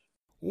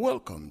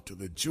Welcome to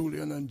the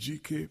Julian and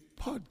G.K.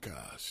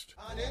 podcast.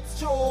 And it's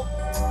true.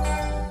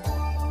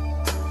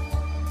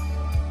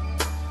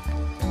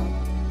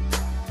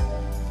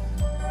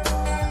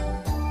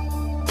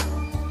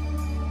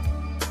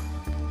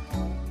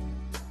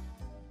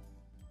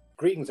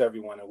 Greetings,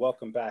 everyone, and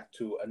welcome back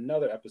to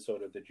another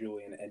episode of the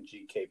Julian and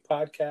G.K.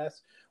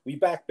 podcast. We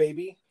back,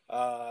 baby.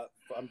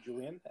 I'm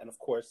Julian, and of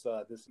course,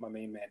 this is my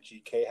main man,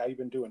 G.K. How you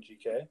been doing,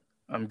 G.K.?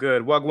 I'm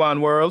good. Wagwan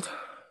world.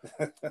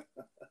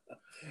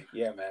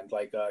 Yeah, man.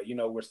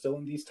 We're still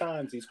in these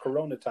times, these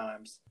Corona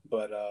times,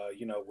 but,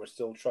 we're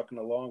still trucking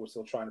along. We're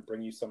still trying to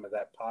bring you some of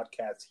that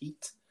podcast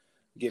heat,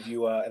 give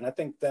you, and I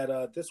think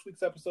that this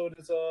week's episode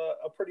is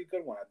a pretty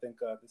good one. I think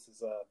this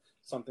is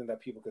something that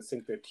people can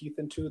sink their teeth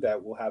into,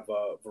 that we'll have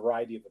a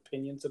variety of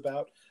opinions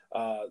about.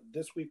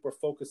 This week, we're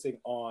focusing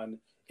on,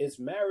 is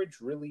marriage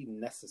really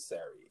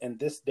necessary in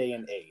this day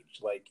and age?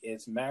 Like,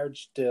 is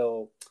marriage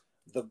still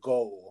the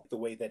goal the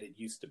way that it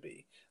used to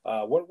be?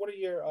 What are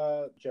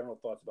your general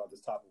thoughts about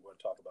this topic we're going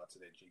to talk about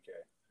today, GK?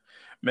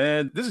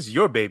 Man, this is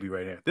your baby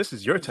right here. This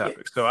is your topic.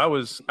 Yes. So I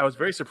was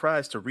very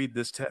surprised to read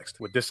this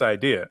text with this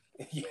idea.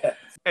 Yeah.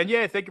 And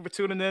yeah, thank you for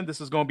tuning in. This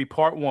is going to be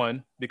part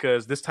one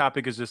because this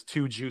topic is just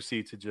too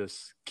juicy to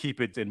just keep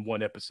it in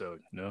one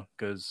episode,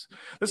 because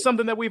this is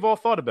something that we've all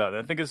thought about.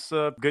 And I think it's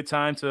a good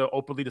time to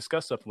openly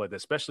discuss something like that,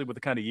 especially with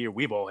the kind of year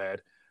we've all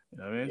had. You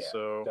know what I mean? Yeah,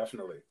 so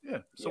definitely. Yeah.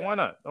 So Yeah. Why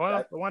not?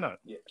 Why not?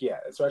 Yeah,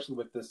 especially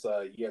with this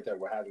year that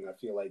we're having. I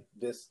feel like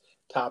this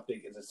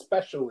topic is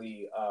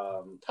especially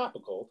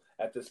topical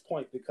at this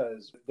point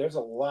because there's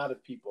a lot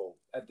of people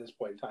at this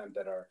point in time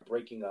that are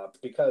breaking up,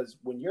 because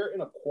when you're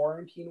in a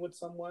quarantine with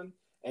someone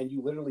and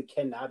you literally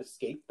cannot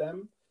escape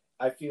them,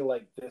 I feel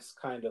like this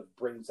kind of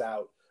brings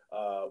out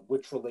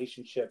which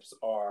relationships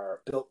are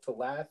built to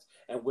last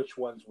and which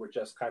ones were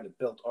just kind of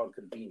built on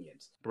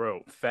convenience.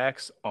 Bro,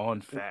 facts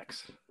on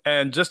facts.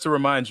 And just to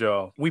remind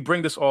y'all, we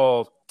bring this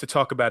all to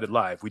talk about it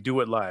live. We do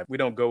it live. We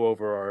don't go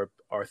over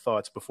our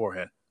thoughts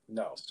beforehand.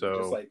 No. So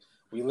just like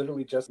we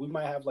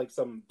might have like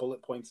some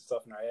bullet points and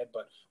stuff in our head,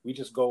 but we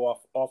just go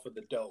off of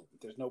the dome.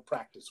 There's no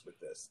practice with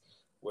this,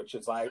 which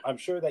is I'm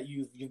sure that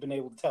you've been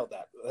able to tell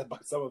that by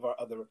some of our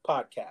other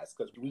podcasts,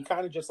 because we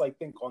kind of just like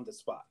think on the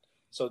spot.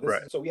 So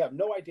so we have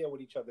no idea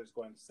what each other is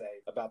going to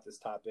say about this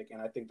topic, and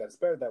I think that's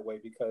better that way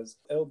because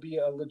it'll be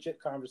a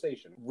legit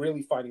conversation,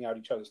 really finding out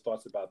each other's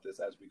thoughts about this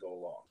as we go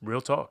along.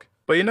 Real talk.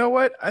 But you know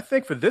what? I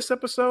think for this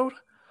episode,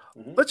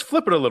 let's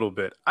flip it a little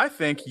bit. I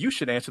think you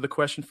should answer the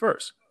question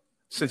first,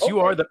 since you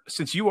are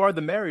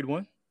the married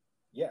one.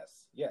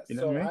 Yes. You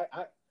know So what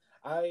I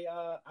mean?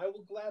 I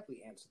will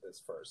gladly answer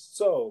this first.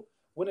 So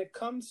when it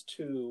comes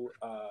to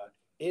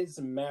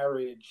is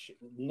marriage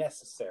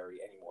necessary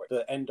anymore?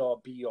 The end all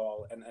be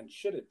all, and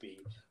should it be?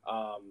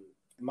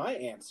 My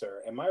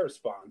answer and my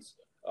response,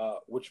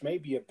 which may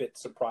be a bit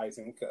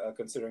surprising,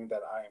 considering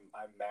that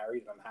I'm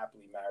married and I'm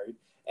happily married,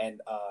 and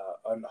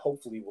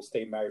hopefully will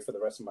stay married for the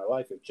rest of my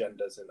life if Jen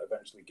doesn't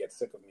eventually get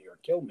sick of me or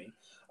kill me.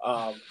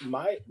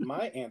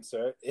 My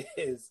answer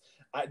is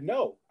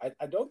no.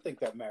 I don't think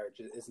that marriage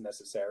is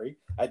necessary.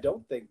 I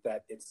don't think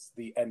that it's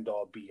the end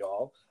all be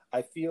all.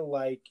 I feel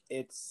like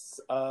it's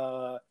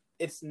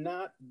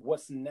not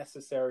what's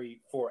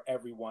necessary for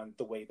everyone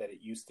the way that it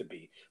used to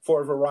be,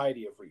 for a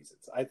variety of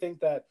reasons. I think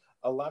that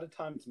a lot of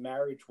times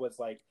marriage was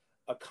like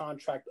a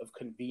contract of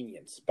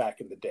convenience back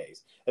in the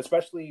days,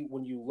 especially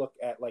when you look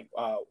at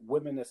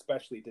women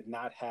especially did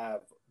not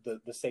have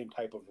the same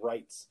type of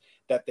rights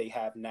that they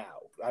have now.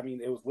 I mean,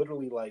 it was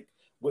literally like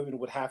women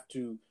would have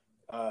to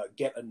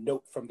get a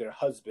note from their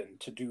husband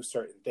to do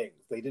certain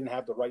things. They didn't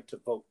have the right to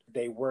vote.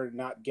 They were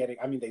not getting,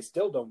 they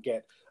still don't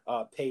get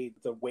paid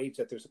the wage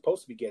that they're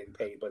supposed to be getting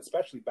paid. But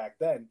especially back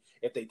then,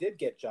 if they did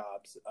get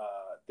jobs,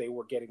 they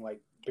were getting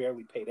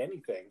barely paid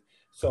anything.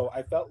 So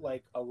I felt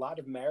like a lot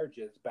of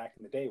marriages back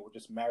in the day were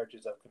just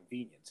marriages of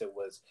convenience. It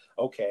was,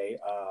 okay,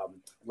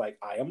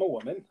 I am a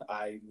woman.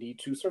 I need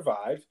to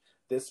survive.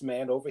 This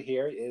man over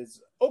here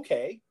is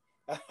okay.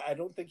 I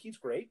don't think he's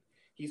great.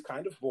 He's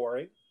kind of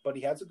boring, but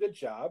he has a good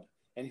job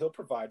and he'll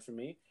provide for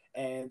me.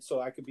 And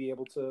so I could be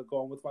able to go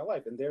on with my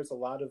life. And there's a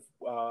lot of,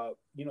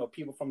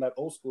 people from that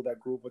old school that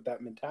grew up with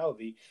that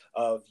mentality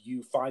of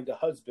you find a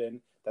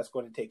husband that's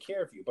going to take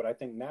care of you. But I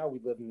think now we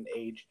live in an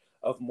age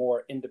of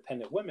more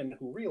independent women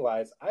who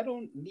realize I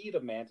don't need a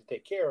man to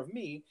take care of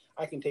me.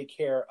 I can take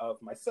care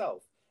of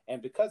myself.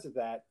 And because of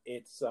that,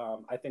 it's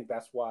I think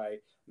that's why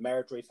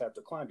marriage rates have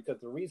declined. Because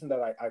the reason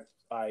that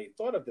I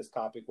thought of this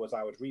topic was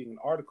I was reading an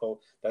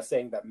article that's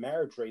saying that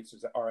marriage rates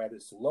are at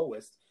its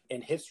lowest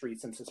in history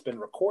since it's been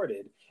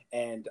recorded.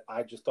 And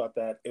I just thought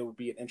that it would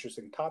be an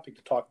interesting topic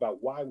to talk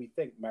about why we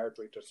think marriage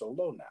rates are so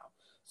low now.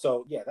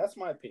 So, yeah, that's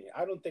my opinion.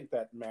 I don't think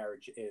that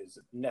marriage is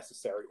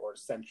necessary or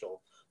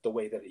essential the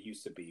way that it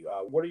used to be.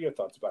 What are your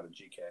thoughts about it,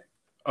 GK?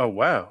 Oh,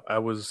 wow. I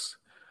was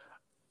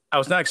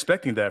not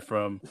expecting that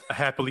from a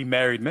happily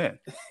married man.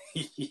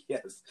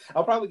 Yes.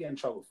 I'll probably get in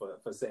trouble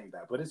for saying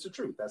that, but it's the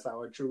truth. That's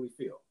how I truly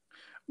feel.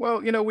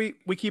 Well,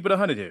 we keep it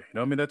 100 here.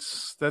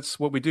 That's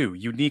what we do.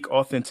 Unique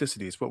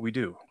authenticity is what we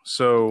do.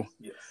 So,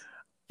 Yes.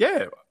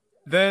 Yeah,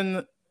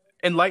 then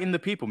enlighten the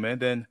people, man.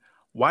 Then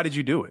why did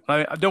you do it?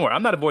 Don't worry,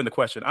 I'm not avoiding the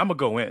question. I'm gonna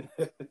go in.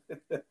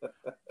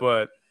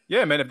 But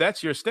yeah, man, if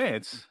that's your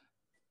stance,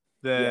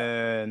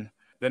 then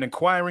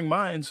inquiring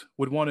minds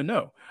would want to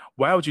know,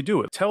 why would you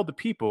do it? Tell the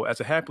people, as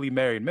a happily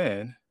married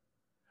man,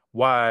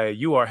 why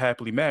you are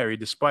happily married,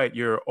 despite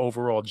your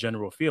overall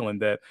general feeling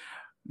that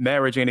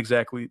marriage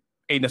ain't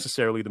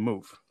necessarily the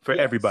move for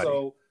everybody.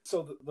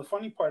 So the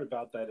funny part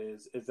about that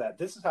is that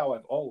this is how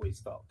I've always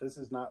felt. This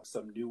is not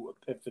some new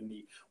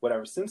epiphany,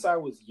 whatever. Since I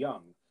was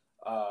young,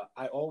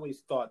 I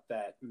always thought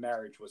that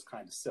marriage was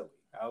kind of silly.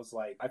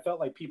 I felt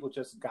like people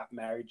just got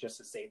married just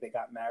to say they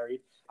got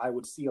married. I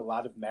would see a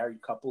lot of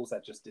married couples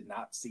that just did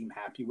not seem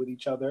happy with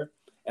each other.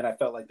 And I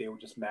felt like they were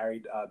just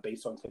married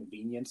based on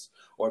convenience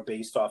or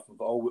based off of,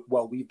 oh,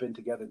 well, we've been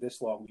together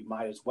this long, we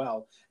might as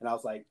well. And I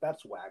was like,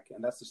 that's whack.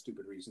 And that's a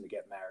stupid reason to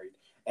get married.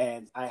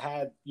 And I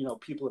had,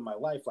 people in my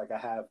life, like I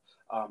have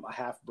a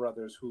half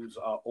brothers who's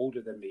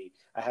older than me.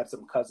 I had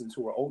some cousins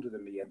who were older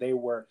than me, and they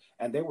were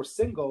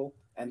single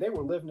and they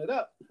were living it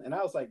up. And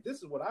I was like,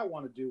 this is what I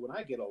want to do when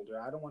I get older.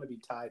 I don't want to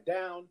be tied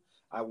down.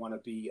 I want to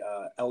be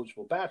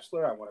eligible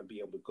bachelor. I want to be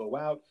able to go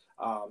out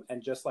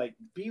and just like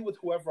be with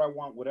whoever I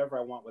want, whatever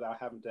I want, without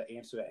having to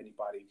answer to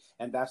anybody.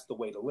 And that's the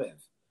way to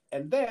live.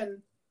 And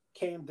then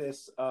came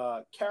this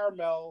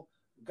caramel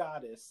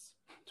goddess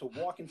to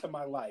walk into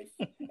my life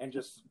and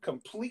just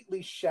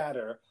completely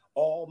shatter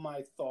all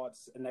my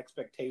thoughts and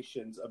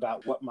expectations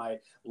about what my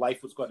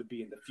life was going to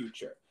be in the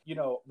future.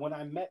 When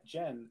I met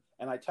Jen,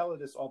 and I tell her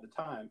this all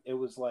the time, it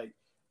was like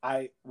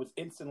I was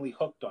instantly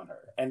hooked on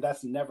her. And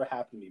that's never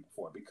happened to me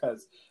before,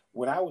 because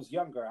when I was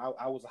younger,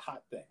 I was a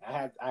hot thing. I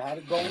had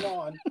it going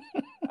on.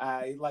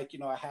 I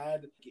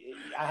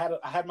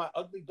had my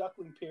ugly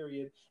duckling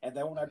period. And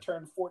then when I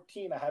turned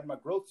 14, I had my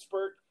growth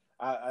spurt.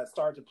 I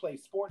started to play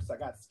sports. I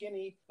got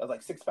skinny. I was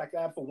like 6-pack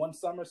ab for one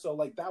summer. So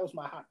like that was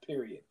my hot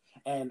period.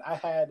 And I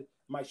had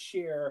my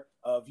share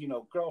of,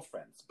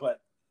 girlfriends,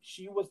 but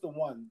she was the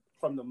one.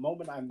 From the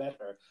moment I met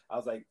her, I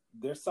was like,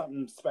 there's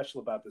something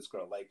special about this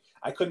girl. Like,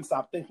 I couldn't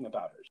stop thinking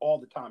about her. All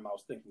the time I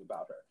was thinking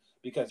about her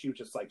because she was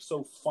just like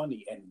so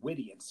funny and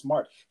witty and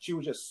smart. She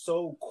was just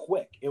so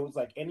quick. It was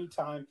like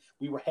anytime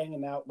we were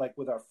hanging out like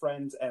with our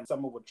friends and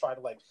someone would try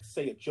to like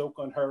say a joke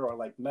on her or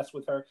like mess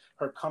with her,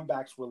 her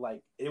comebacks were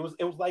like, it was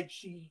like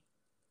she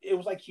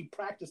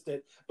practiced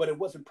it, but it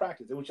wasn't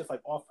practiced. It was just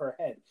like off her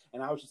head.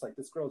 And I was just like,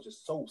 this girl is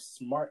just so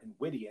smart and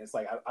witty. And it's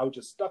like, I was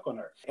just stuck on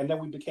her. And then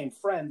we became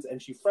friends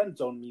and she friend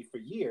zoned me for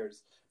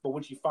years. But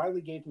when she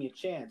finally gave me a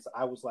chance,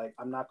 I was like,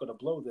 I'm not going to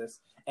blow this.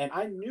 And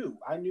I knew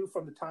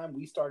from the time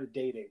we started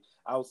dating,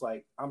 I was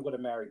like, I'm going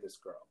to marry this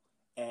girl.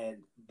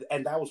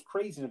 And that was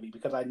crazy to me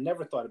because I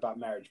never thought about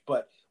marriage.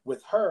 But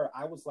with her,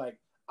 I was like,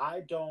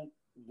 I don't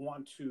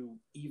want to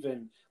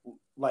even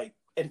like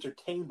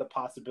entertain the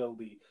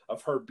possibility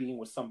of her being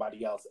with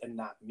somebody else and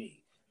not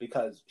me,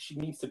 because she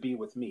needs to be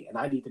with me and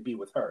I need to be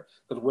with her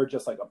because we're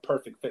just like a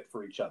perfect fit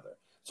for each other.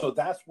 So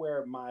that's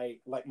where my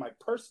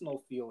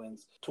personal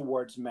feelings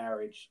towards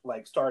marriage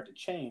like started to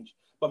change,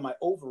 but my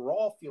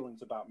overall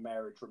feelings about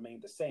marriage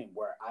remained the same,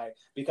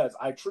 because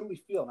I truly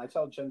feel, and I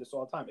tell Jen this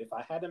all the time, if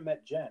I hadn't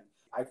met Jen,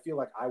 I feel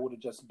like I would have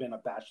just been a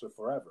bachelor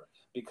forever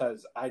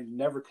because I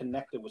never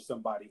connected with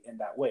somebody in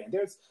that way. And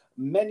there's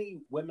many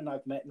women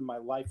I've met in my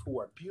life who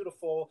are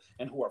beautiful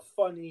and who are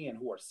funny and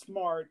who are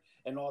smart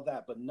and all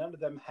that, but none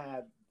of them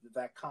had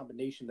that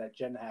combination that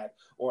Jen had,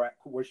 or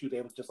where she was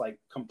able to just like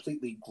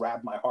completely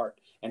grab my heart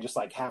and just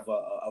like have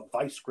a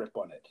vice grip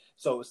on it.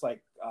 So it's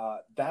like,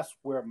 that's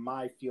where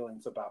my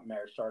feelings about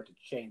marriage started to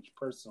change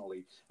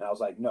personally. And I was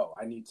like, no,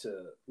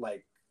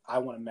 I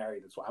want to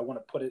marry this one. I want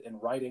to put it in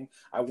writing.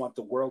 I want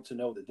the world to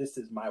know that this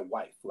is my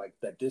wife, like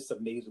that this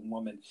amazing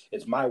woman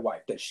is my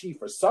wife, that she,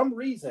 for some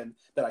reason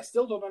that I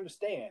still don't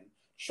understand,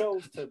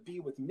 chose to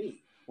be with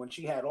me when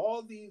she had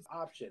all these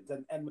options.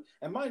 And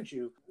mind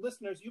you,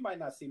 listeners, you might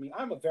not see me.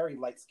 I'm a very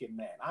light-skinned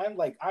man.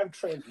 I'm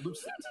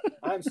translucent.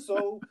 I'm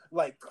so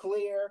like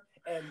clear.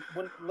 And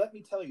let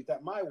me tell you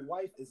that my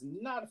wife is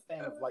not a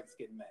fan of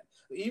light-skinned men.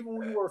 Even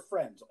when we were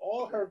friends,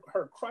 all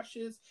her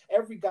crushes,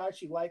 every guy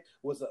she liked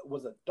was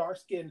a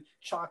dark-skinned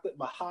chocolate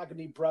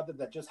mahogany brother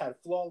that just had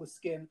flawless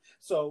skin.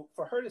 So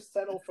for her to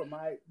settle for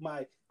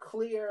my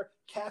clear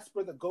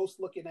Casper the Ghost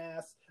looking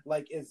ass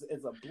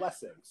is a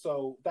blessing.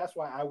 So that's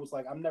why I was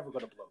like, I'm never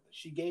going to blow this.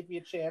 She gave me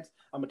a chance.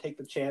 I'm gonna take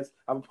the chance.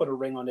 I'm gonna put a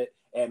ring on it,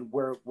 and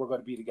we're going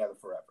to be together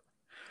forever.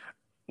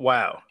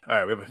 Wow. All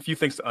right, we have a few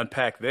things to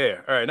unpack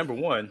there. All right, number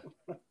one,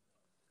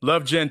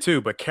 love Jen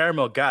too, but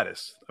Caramel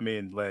Goddess. I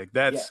mean, like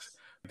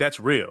that's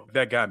real.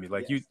 That got me.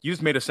 Like you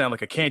just made it sound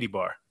like a candy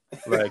bar.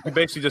 Like you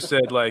basically just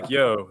said like,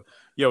 yo,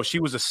 she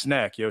was a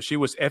snack. Yo, she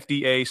was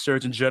FDA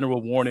Surgeon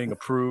General warning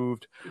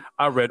approved.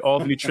 I read all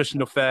the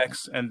nutritional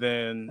facts and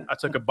then I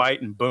took a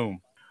bite and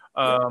boom.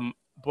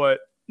 But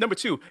number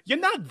two, you're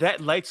not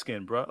that light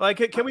skinned, bro. Like,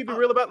 can we be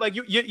real about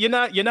you're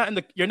not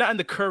in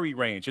the Curry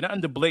range. You're not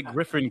in the Blake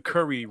Griffin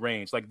Curry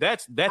range. Like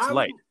that's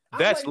light.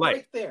 That's like light.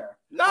 right there.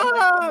 Nah,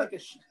 I'm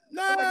like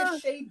nah, a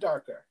shade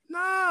darker.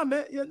 nah,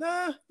 man. Yeah,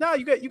 nah.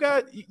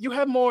 You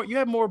have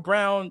more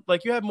brown.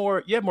 Like you have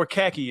more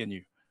khaki in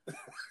you.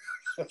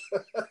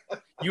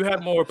 You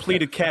have more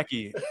pleated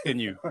khaki in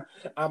you.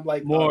 I'm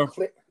like More,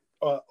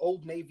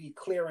 Old Navy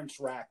clearance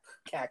rack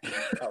khaki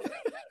color.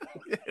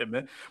 yeah,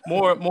 man.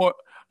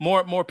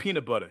 More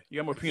peanut butter. You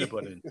got more peanut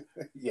butter in you.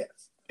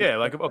 Yes. Yeah,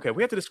 like okay,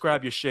 we have to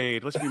describe your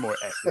shade. Let's be more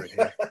accurate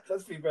here.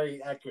 Let's be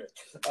very accurate.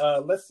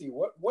 Let's see.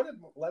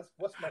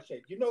 What's my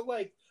shade? You know,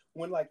 like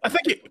when like I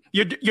think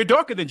you're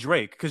darker than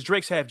Drake because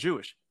Drake's half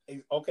Jewish.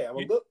 Okay,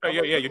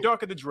 You're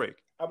darker than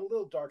Drake. I'm a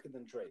little darker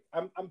than Drake.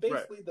 I'm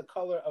basically the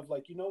color of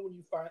like, you know, when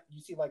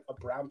you see like a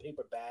brown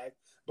paper bag,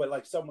 but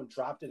like someone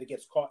dropped it, it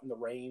gets caught in the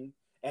rain,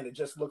 and it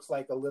just looks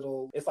like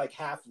it's like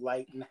half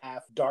light and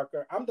half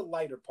darker. I'm the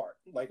lighter part,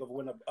 like of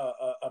when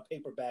a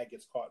paper bag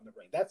gets caught in the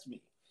rain. That's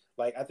me.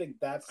 Like I think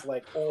that's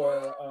like,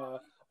 or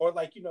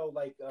like, you know,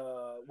 like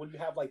when you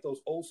have like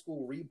those old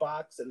school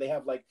Reeboks and they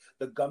have like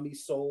the gummy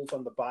soles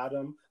on the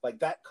bottom, like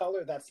that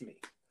color, that's me.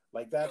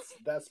 Like that's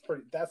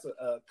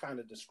a kind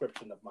of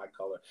description of my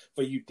color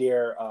for you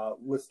dear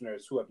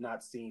listeners who have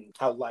not seen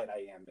how light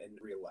I am in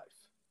real life.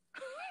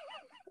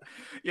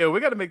 Yeah,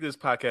 we got to make this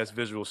podcast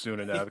visual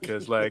sooner now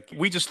because like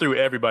we just threw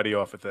everybody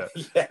off with that.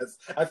 Yes,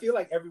 I feel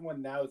like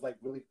everyone now is like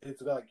really.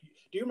 It's like,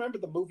 do you remember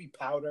the movie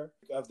Powder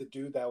of the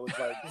dude that was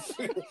like?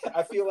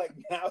 I feel like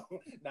now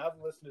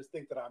the listeners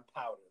think that I'm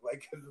powder,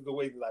 like because of the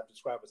way that I've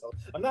described myself.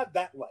 I'm not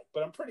that light,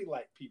 but I'm pretty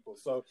light, people.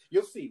 So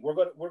you'll see. We're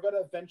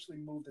gonna eventually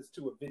move this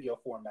to a video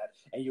format,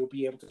 and you'll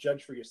be able to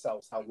judge for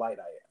yourselves how light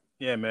I am.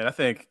 Yeah, man. I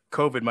think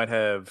COVID might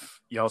have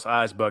y'all's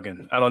eyes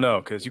bugging. I don't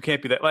know because you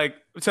can't be that. Like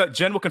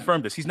Jen will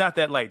confirm this. He's not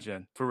that light,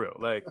 Jen. For real.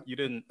 Like you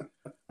didn't.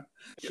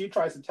 She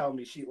tries to tell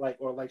me she likes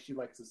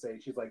to say,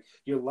 she's like,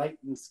 you're light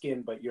in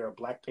skin, but you're a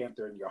Black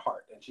Panther in your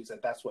heart. And she said,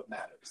 that's what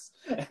matters.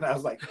 And I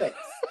was like, thanks.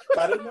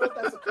 I don't know if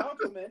that's a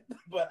compliment,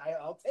 but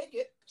I'll take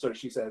it. So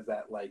she says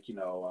that, like, you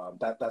know,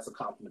 that's a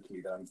compliment to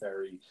me, that I'm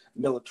very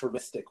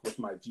militaristic with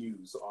my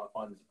views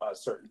on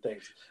certain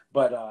things.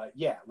 But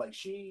yeah, like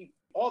she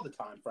all the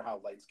time for how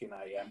light skinned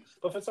I am.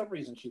 But for some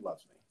reason, she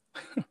loves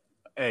me.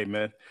 Hey,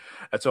 man,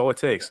 that's all it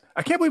takes.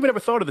 I can't believe we never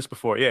thought of this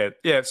before.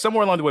 Yeah.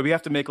 Somewhere along the way, we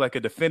have to make like a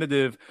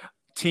definitive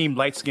team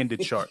light-skinned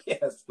chart.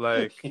 Yes.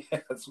 Like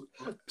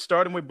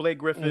starting with Blake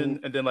Griffin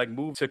and then like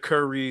move to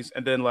Curry's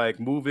and then like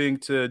moving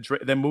to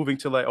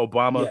like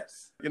Obama.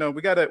 Yes. You know,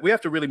 we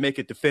have to really make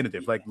it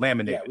definitive, like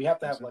laminate. Yeah, we have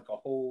to have like a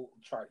whole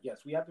chart.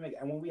 Yes, we have to make it.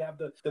 And when we have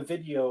the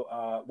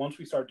video, once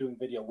we start doing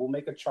video, we'll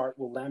make a chart,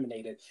 we'll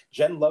laminate it.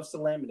 Jen loves to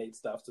laminate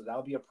stuff, so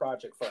that'll be a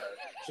project for her.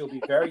 She'll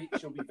be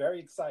very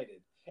excited.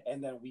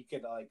 And then we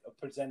could like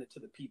present it to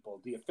the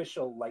people, the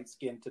official light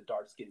skin to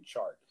dark skin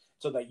chart,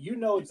 so that you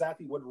know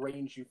exactly what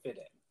range you fit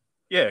in.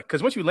 Yeah,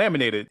 because once you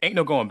laminate it, ain't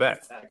no going back.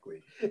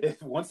 Exactly.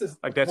 Once it's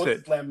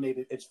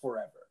laminated, it's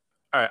forever.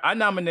 All right, I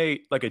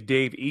nominate like a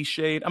Dave E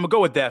shade. I'm gonna go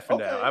with that for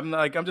now. I'm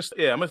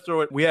gonna throw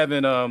it. We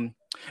haven't it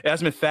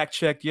hasn't been fact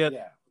checked yet.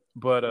 Yeah.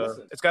 But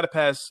it's got to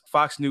pass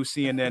Fox News,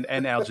 CNN,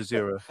 and Al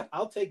Jazeera.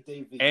 I'll take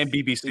Dave E and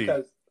BBC.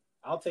 Because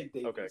I'll take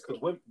Davies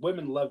because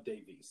women love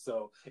Davies.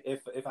 So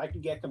if I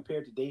can get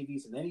compared to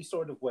Davies in any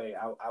sort of way,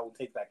 I will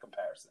take that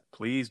comparison.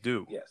 Please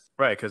do. Yes.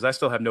 Right, because I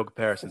still have no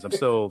comparisons. I'm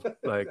still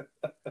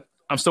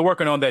I'm still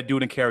working on that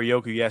dude in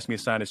karaoke. He asked me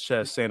to sign his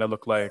chest, saying I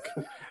look like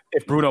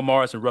if Bruno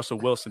Mars and Russell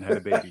Wilson had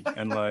a baby,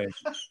 and like.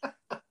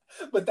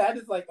 But that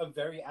is like a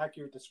very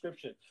accurate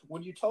description.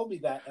 When you told me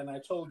that, and I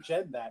told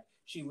Jen that,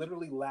 she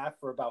literally laughed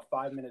for about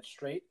 5 minutes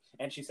straight,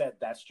 and she said,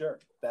 "That's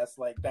jerk. That's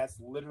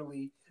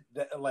literally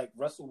like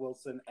Russell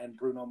Wilson and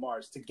Bruno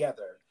Mars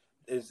together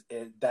is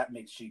that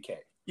makes GK."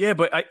 Yeah,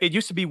 but it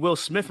used to be Will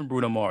Smith and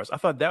Bruno Mars. I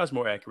thought that was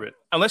more accurate.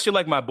 Unless you're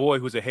like my boy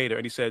who's a hater,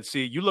 and he said,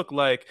 "See, you look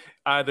like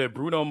either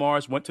Bruno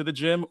Mars went to the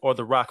gym or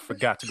The Rock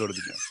forgot to go to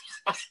the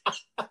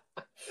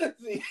gym."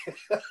 See.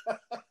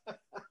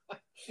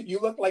 You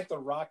look like The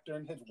Rock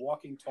during his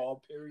Walking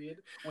Tall period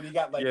when he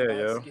got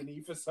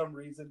skinny for some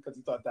reason because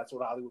he thought that's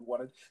what Hollywood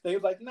wanted. They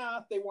was like,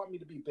 nah, they want me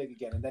to be big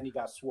again, and then he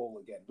got swole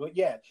again. But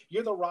yeah,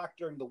 you're The Rock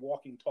during the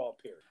Walking Tall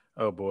period.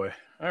 Oh boy!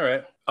 All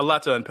right, a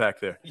lot to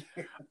unpack there.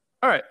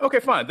 All right, okay,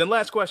 fine. Then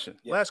last question.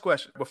 Yeah. Last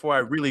question before I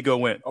really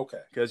go in.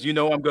 Okay. Because you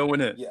know I'm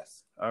going in.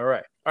 Yes. All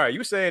right. You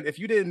were saying if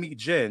you didn't meet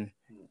Jen,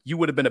 you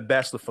would have been a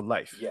bachelor for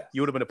life. Yes.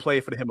 You would have been a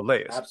player for the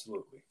Himalayas.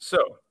 Absolutely. So.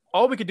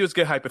 All we could do is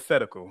get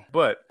hypothetical.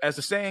 But as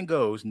the saying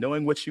goes,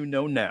 knowing what you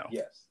know now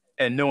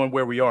and knowing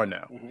where we are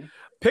now,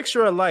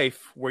 picture a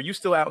life where you're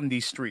still out in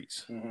these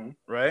streets,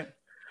 right?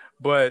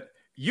 But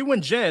you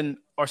and Jen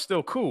are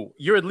still cool.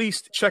 You're at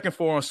least checking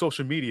for her on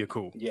social media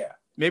cool. Yeah.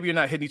 Maybe you're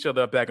not hitting each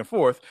other up back and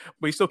forth,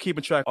 but you're still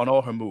keeping track on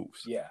all her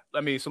moves. Yeah.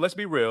 I mean, so let's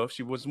be real. If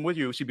she wasn't with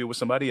you, she'd be with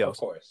somebody else.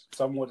 Of course.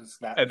 Someone would have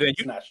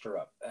snatched her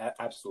up.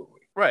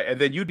 Absolutely. Right.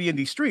 And then you'd be in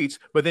these streets,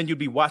 but then you'd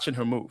be watching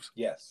her moves.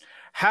 Yes.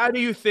 How do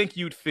you think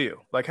you'd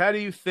feel? Like, how do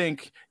you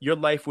think your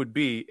life would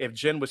be if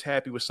Jen was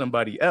happy with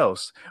somebody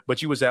else,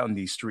 but you was out in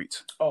these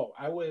streets? Oh,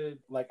 I would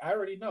like. I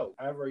already know.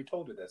 I've already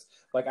told her this.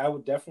 Like, I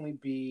would definitely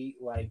be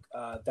like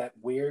that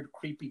weird,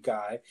 creepy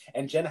guy.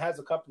 And Jen has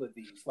a couple of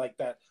these, like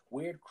that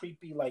weird,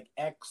 creepy, like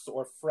ex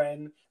or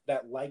friend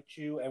that liked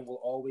you and will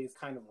always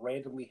kind of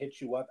randomly hit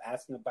you up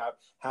asking about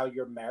how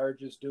your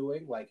marriage is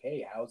doing. Like,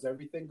 hey, how's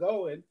everything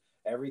going?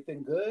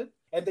 Everything good?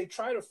 And they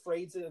try to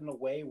phrase it in a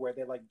way where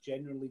they like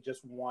genuinely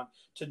just want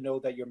to know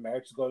that your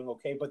marriage is going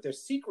okay, but they're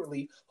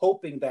secretly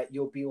hoping that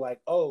you'll be like,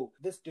 oh,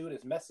 this dude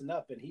is messing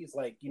up and he's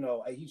like,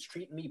 he's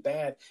treating me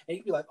bad. And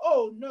you'd be like,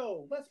 oh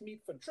no, let's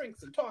meet for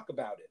drinks and talk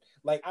about it.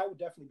 Like, I would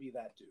definitely be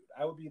that dude.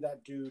 I would be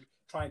that dude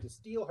trying to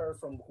steal her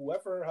from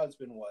whoever her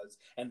husband was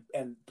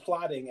and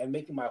plotting and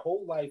making my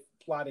whole life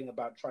plotting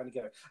about trying to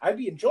get her. I'd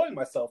be enjoying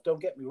myself,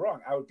 don't get me wrong.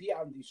 I would be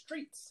out in these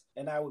streets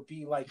and I would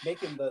be like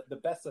making the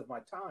best of my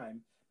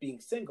time being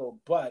single,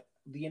 but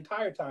the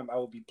entire time I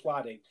would be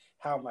plotting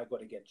how am I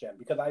going to get Jen,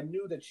 because I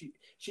knew that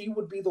she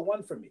would be the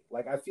one for me.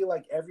 Like, I feel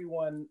like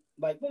everyone,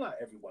 like, well, not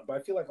everyone, but I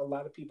feel like a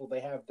lot of people,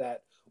 they have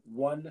that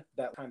one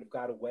that kind of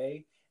got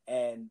away,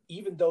 and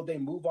even though they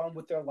move on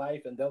with their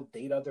life and they'll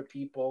date other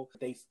people,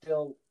 they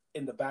still,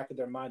 in the back of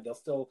their mind, they'll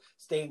still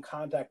stay in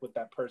contact with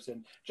that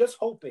person, just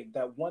hoping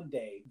that one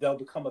day they'll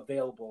become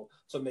available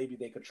so maybe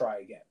they could try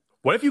again.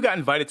 What if you got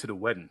invited to the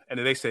wedding and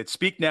they said,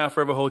 "Speak now,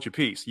 forever hold your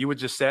peace"? You would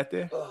just sat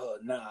there?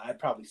 Nah, I'd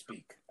probably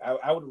speak.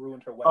 I would have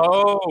ruined her wedding.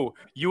 Oh,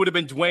 you would have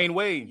been Dwayne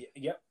Wade.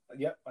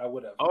 Yep, I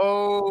would have.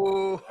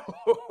 Oh,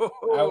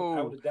 I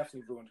would have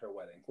definitely ruined her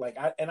wedding. Like,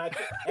 I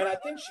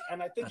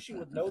think she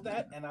would know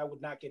that, and I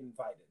would not get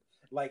invited.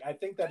 Like, I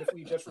think that if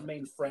we just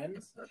remained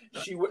friends,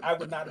 I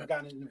would not have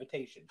gotten an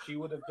invitation. She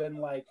would have been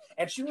like,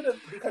 and she would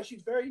have, because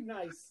she's very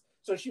nice.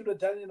 So she would have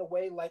done it in a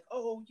way like,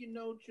 oh,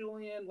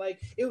 Julian, like,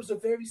 it was a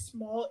very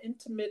small,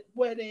 intimate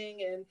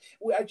wedding. And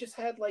I just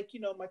had, like,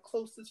 my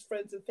closest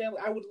friends and family.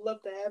 I would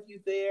love to have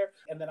you there.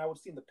 And then I would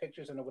have seen the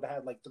pictures and it would have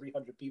had like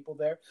 300 people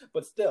there.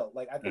 But still,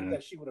 like, I think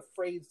that she would have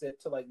phrased it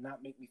to like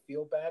not make me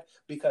feel bad.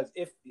 Because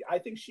I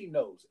think she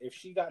knows if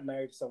she got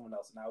married to someone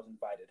else and I was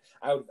invited,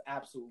 I would have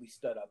absolutely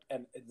stood up.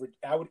 And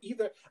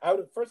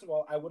first of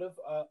all, I would have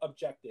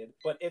objected.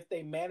 But if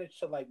they managed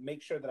to like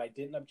make sure that I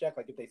didn't object,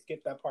 like if they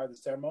skipped that part of the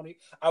ceremony,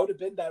 I would have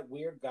been that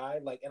weird guy,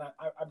 like, and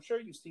I'm sure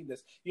you've seen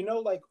this,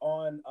 like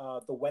on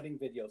the wedding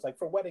videos, like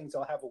for weddings,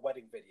 they'll have a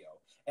wedding video,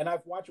 and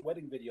I've watched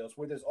wedding videos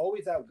where there's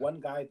always that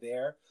one guy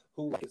there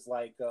who is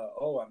like,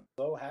 oh, I'm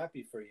so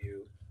happy for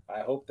you.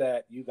 I hope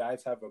that you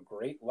guys have a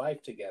great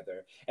life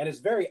together. And it's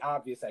very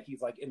obvious that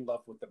he's like in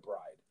love with the bride.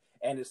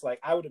 And it's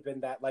like, I would have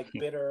been that like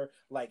bitter,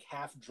 like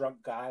half drunk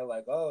guy,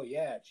 like, oh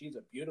yeah, she's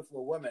a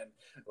beautiful woman.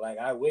 Like,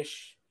 I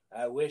wish,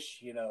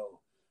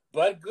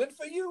 but good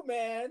for you,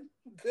 man.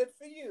 Good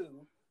for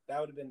you. That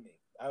would have been me.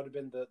 I would have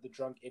been the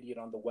drunk idiot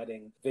on the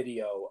wedding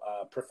video,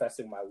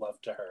 professing my love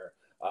to her.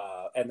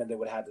 And then they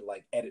would have to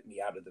like edit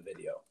me out of the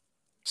video.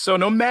 So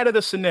no matter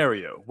the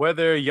scenario,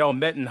 whether y'all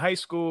met in high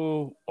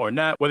school or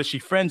not, whether she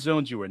friend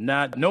zoned you or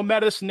not, no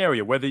matter the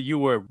scenario, whether you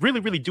were really,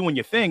 really doing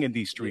your thing in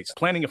these streets,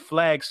 planting a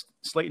flag,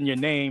 slating your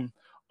name,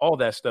 all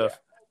that stuff,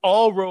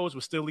 all roads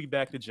will still lead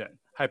back to Jen.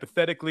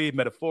 Hypothetically,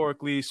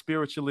 metaphorically,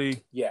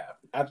 spiritually. Yeah.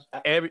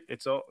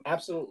 It's all.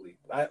 Absolutely.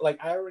 I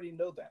already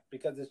know that,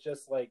 because it's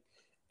just like,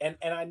 and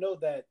I know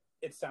that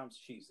it sounds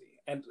cheesy,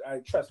 and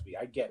trust me,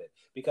 I get it,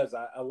 because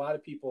a lot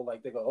of people,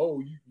 like, they go, oh,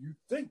 you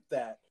think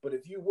that, but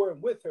if you weren't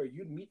with her,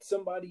 you'd meet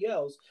somebody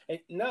else. And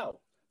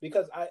no,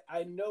 because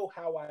I know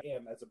how I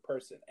am as a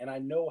person, and I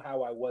know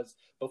how I was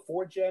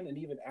before Jen and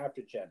even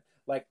after Jen.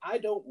 Like, I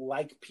don't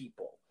like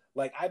people.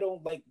 Like, I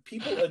don't like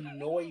people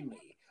annoy me.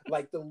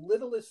 Like, the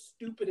littlest,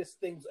 stupidest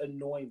things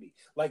annoy me.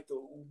 Like,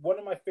 one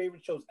of my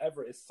favorite shows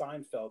ever is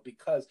Seinfeld,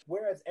 because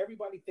whereas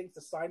everybody thinks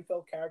the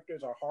Seinfeld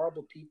characters are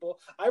horrible people,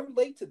 I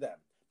relate to them.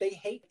 They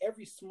hate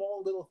every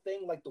small little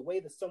thing, like the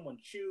way that someone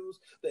chews,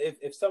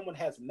 if someone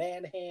has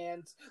man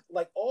hands,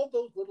 like all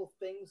those little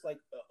things like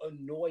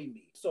annoy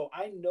me. So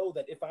I know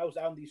that if I was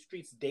out in these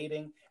streets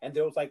dating and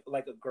there was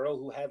like a girl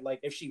who had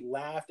like, if she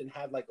laughed and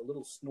had like a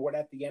little snort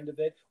at the end of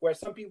it, whereas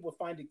some people would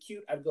find it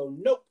cute, I'd go,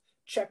 nope.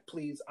 Check,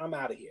 please. I'm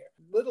out of here.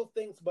 Little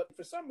things, but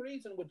for some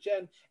reason with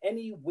Jen,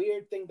 any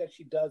weird thing that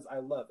she does, I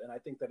love, and I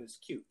think that is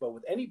cute. But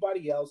with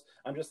anybody else,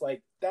 I'm just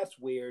like, that's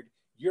weird.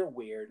 You're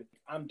weird.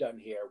 I'm done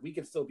here. We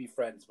can still be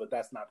friends, but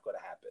that's not going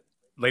to happen.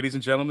 Ladies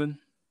and gentlemen,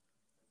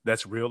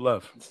 that's real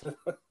love.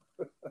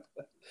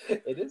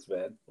 It is,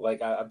 man.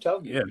 Like, I'm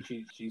telling you,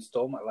 she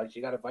stole my, like,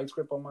 she got a vice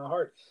grip on my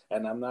heart,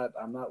 and I'm not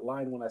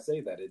lying when I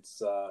say that.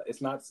 It's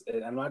not.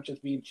 I'm not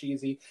just being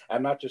cheesy.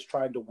 I'm not just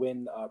trying to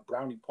win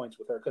brownie points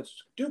with her. Because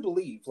do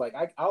believe, like,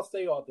 I'll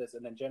say all this,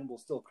 and then Jen will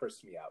still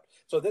curse me out.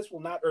 So this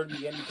will not earn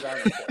me any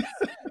brownie points.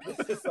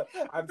 This is like,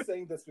 I'm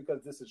saying this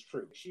because this is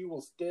true. She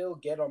will still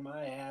get on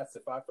my ass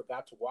if I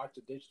forgot to wash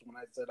the dishes when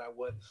I said I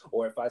would,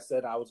 or if I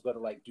said I was going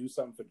to like do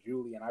something for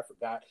Julie and I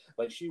forgot.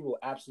 Like, she will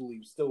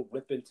absolutely still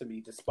rip into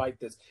me despite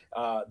this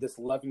this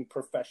loving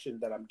profession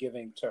that I'm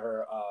giving to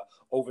her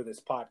over this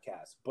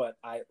podcast. But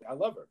I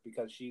love her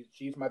because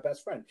she's my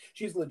best friend.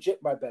 She's legit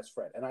my best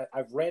friend. And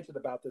I've ranted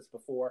about this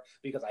before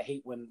because I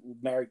hate when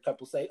married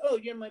couples say, "Oh,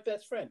 you're my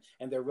best friend,"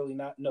 and they're really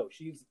not. No,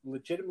 she's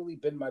legitimately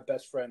been my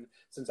best friend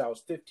since I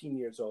was 15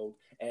 years old,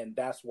 and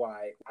that's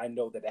why I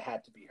know that it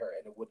had to be her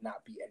and it would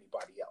not be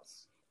anybody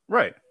else.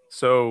 Right.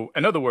 So,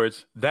 in other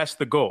words, that's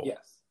the goal.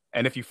 Yes.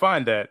 And if you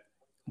find that,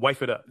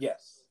 wife it up.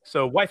 Yes.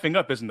 So, wifing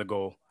up isn't the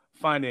goal.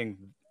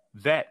 Finding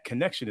that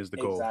connection is the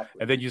goal.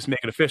 Exactly. And then you just make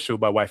it official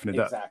by wifing it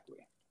up. Exactly.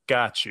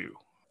 Got you.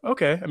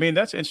 Okay. I mean,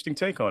 that's an interesting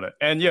take on it.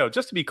 And,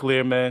 just to be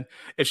clear, man,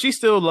 if she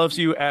still loves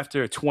you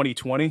after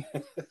 2020,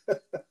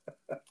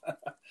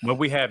 when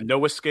we have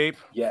no escape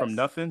from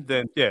nothing,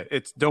 then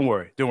don't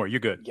worry. Don't worry. You're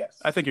good. Yes.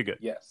 I think you're good.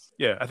 Yes.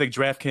 Yeah. I think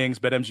DraftKings,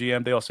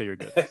 BetMGM, they all say you're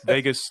good.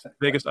 Vegas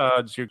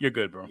odds, you're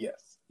good, bro.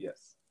 Yes.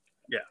 Yes.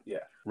 Yeah. Yeah.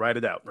 Write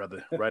it out,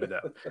 brother. Write it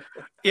out.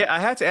 Yeah. I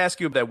had to ask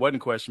you that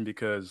wedding question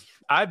because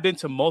I've been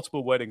to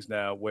multiple weddings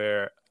now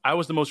where I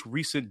was the most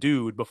recent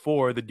dude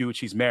before the dude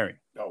she's marrying.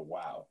 Oh,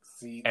 wow.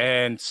 See,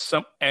 and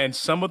some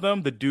of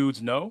them, the dudes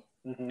know,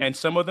 and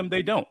some of them,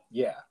 they don't.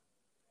 Yeah.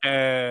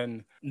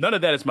 And none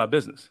of that is my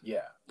business.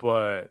 Yeah.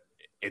 But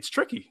it's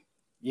tricky.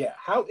 Yeah.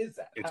 How is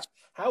that?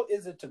 How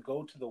is it to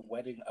go to the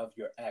wedding of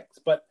your ex?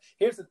 But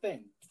here's the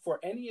thing. For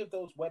any of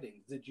those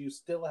weddings, did you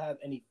still have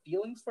any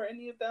feelings for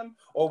any of them?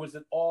 Or was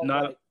it all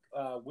like,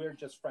 we're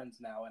just friends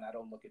now and I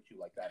don't look at you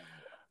like that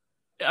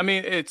anymore? I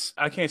mean,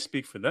 I can't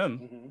speak for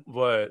them,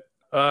 but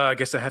I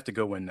guess I have to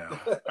go in now.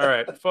 All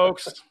right,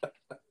 folks.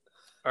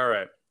 All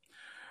right.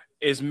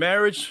 Is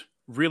marriage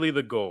really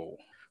the goal?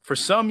 For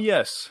some,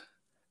 yes.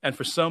 And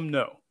for some,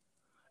 no.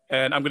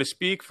 And I'm going to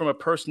speak from a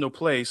personal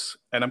place,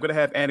 and I'm going to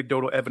have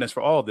anecdotal evidence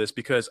for all of this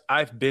because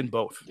I've been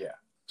both. Yeah.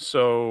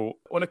 So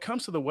when it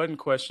comes to the wedding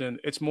question,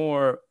 it's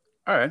more,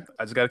 all right,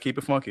 I just got to keep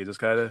it funky. Just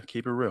got to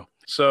keep it real.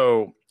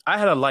 So I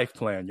had a life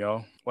plan,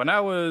 y'all. When I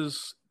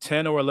was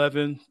 10 or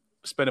 11,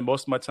 spending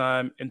most of my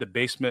time in the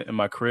basement in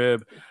my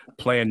crib,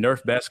 playing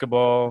Nerf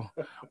basketball,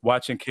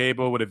 watching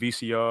cable with a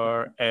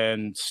VCR,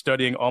 and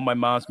studying all my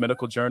mom's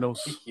medical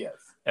journals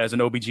as an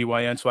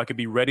OBGYN so I could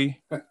be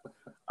ready.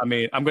 I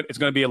mean, it's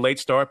going to be a late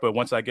start, but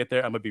once I get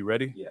there, I'm going to be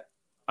ready. Yeah.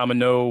 I'm going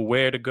to know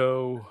where to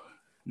go.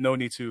 No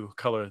need to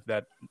color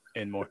that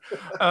in more.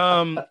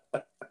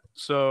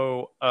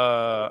 So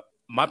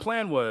my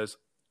plan was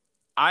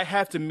I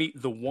have to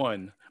meet the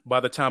one by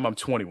the time I'm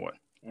 21.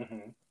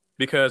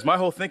 Because my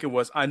whole thinking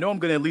was, I know I'm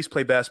going to at least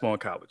play basketball in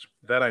college.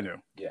 That I knew.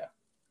 Yeah.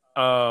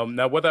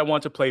 Now, whether I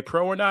want to play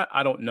pro or not,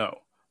 I don't know.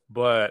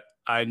 But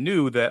I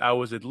knew that I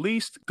was at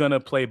least going to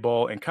play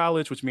ball in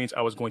college, which means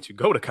I was going to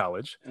go to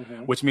college,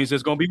 which means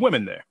there's going to be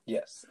women there.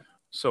 Yes.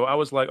 So I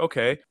was like,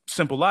 okay,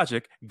 simple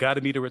logic, got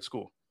to meet her at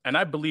school. And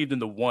I believed in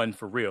the one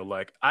for real.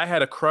 Like, I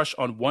had a crush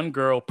on one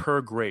girl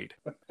per grade.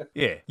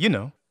 Yeah,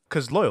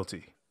 because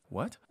loyalty.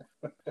 What?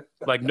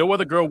 Like, no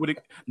other girl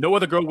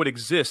would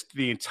exist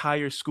the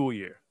entire school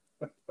year,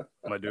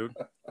 my dude.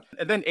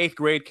 And then 8th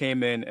grade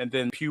came in, and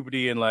then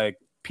puberty, and like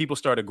people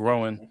started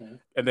growing,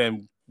 and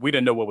then we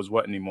didn't know what was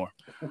what anymore.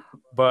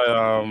 But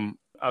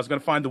I was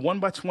gonna find the one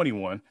by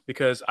 21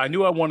 because I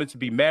knew I wanted to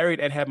be married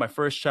and have my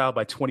first child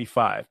by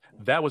 25.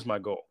 That was my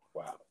goal.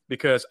 Wow.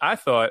 Because I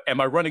thought, and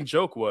my running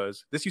joke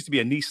was, this used to be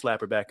a knee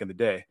slapper back in the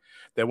day,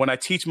 that when I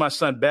teach my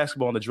son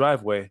basketball in the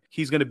driveway,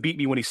 he's going to beat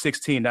me when he's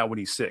 16, not when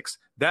he's 6.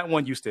 That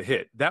one used to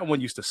hit. That one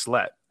used to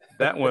slap.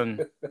 That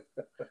one.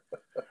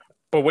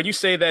 But when you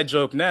say that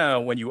joke now,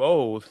 when you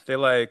old, they're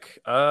like,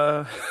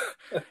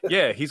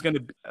 yeah, he's going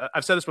to,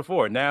 I've said this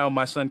before. Now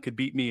my son could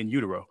beat me in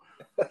utero.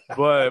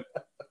 But,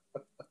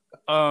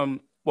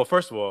 well,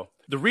 first of all,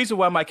 the reason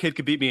why my kid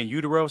could beat me in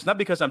utero is not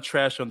because I'm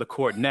trash on the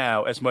court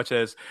now as much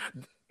as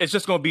it's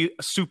just going to be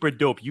a super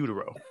dope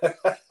utero.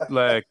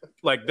 like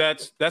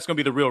that's going to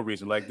be the real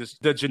reason. Like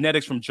the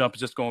genetics from jump is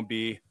just going to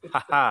be,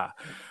 ha.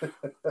 You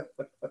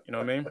know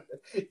what I mean?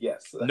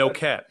 Yes. No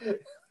cap,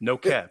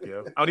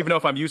 yo. I don't even know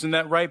if I'm using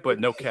that right, but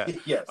no cap.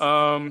 Yes.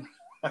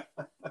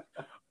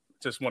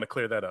 Just want to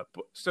clear that up.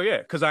 So yeah,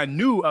 because I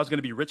knew I was going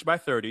to be rich by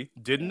 30.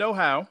 Didn't know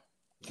how.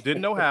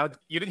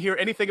 You didn't hear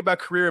anything about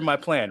career in my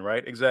plan,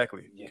 right?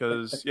 Exactly.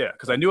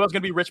 Because I knew I was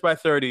going to be rich by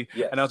 30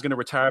 and I was going to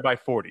retire by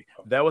 40.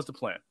 That was the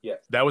plan.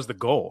 Yes. That was the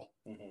goal.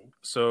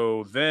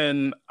 So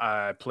then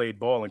I played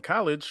ball in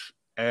college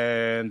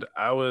and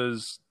I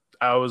was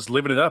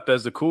living it up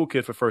as the cool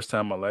kid for the first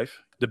time in my life.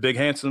 The big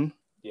handsome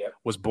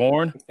was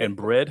born and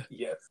bred.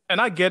 Yes.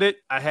 And I get it.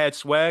 I had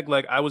swag.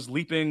 Like I was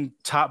leaping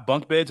top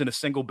bunk beds in a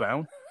single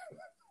bound.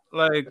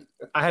 Like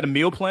I had a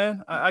meal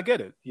plan. I get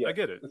it. I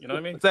get it. You know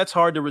what I mean? That's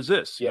hard to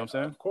resist. You know what I'm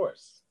saying? Of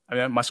course. I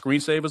mean, my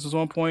screensavers was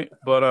on point,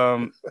 but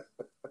and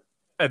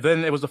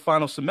then it was the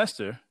final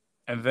semester,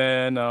 and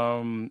then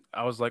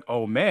I was like,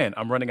 oh man,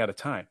 I'm running out of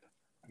time.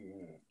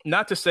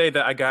 Not to say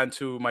that I got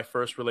into my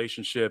first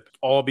relationship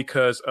all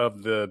because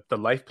of the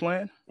life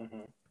plan,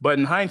 but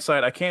in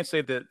hindsight, I can't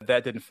say that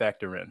didn't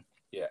factor in.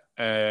 Yeah.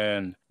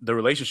 And the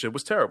relationship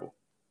was terrible.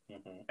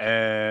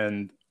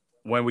 And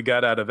when we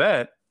got out of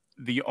that,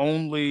 the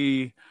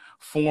only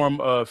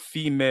form of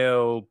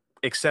female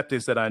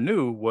acceptance that I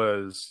knew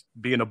was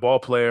being a ball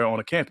player on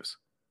a campus,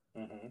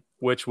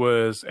 which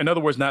was, in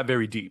other words, not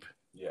very deep.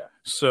 Yeah.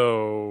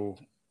 So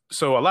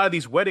a lot of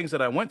these weddings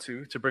that I went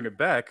to bring it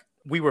back,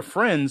 we were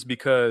friends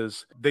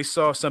because they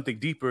saw something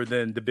deeper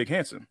than the big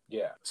handsome.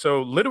 Yeah.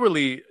 So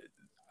literally,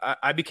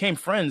 I became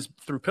friends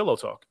through pillow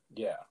talk.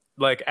 Yeah.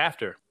 Like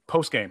after,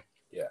 post game.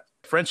 Yeah.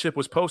 Friendship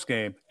was post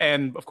game.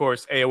 And of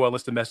course, AOL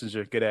Instant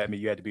Messenger, get at me.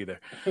 You had to be there.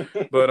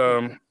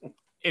 But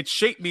it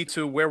shaped me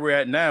to where we're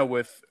at now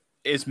with,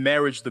 is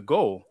marriage the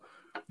goal?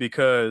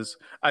 Because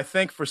I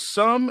think for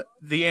some,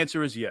 the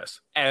answer is yes,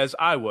 as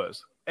I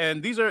was.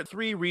 And these are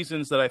 3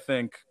 reasons that I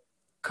think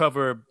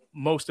cover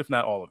most, if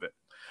not all of it.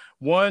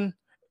 1,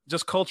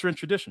 just culture and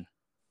tradition.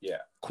 Yeah.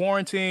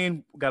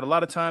 Quarantine, got a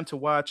lot of time to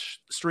watch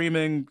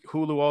streaming,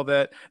 Hulu, all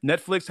that.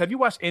 Netflix. Have you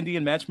watched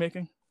Indian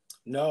matchmaking?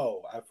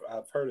 No,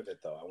 I've heard of it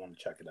though. I want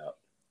to check it out.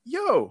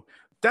 Yo,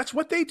 that's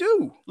what they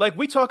do. Like,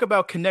 we talk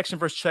about connection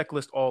versus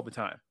checklist all the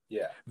time.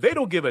 Yeah. They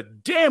don't give a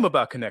damn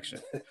about connection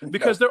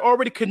because they're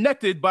already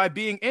connected by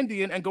being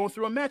Indian and going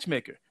through a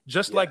matchmaker,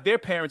 just like their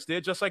parents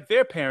did, just like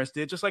their parents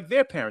did, just like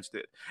their parents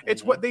did.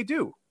 It's what they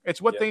do.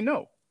 It's what they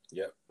know.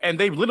 Yep. And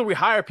they literally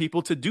hire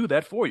people to do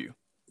that for you.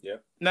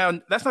 Yep.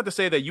 Now, that's not to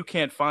say that you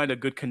can't find a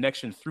good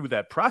connection through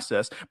that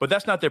process, but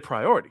that's not their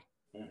priority.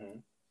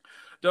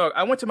 Dog,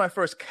 I went to my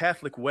first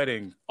Catholic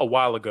wedding a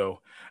while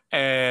ago,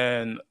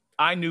 and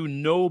I knew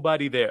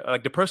nobody there.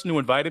 Like, the person who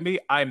invited me,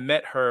 I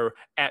met her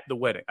at the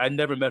wedding. I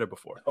never met her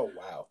before. Oh,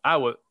 wow.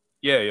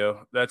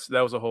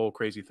 That was a whole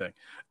crazy thing.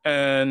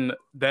 And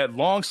that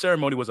long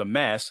ceremony was a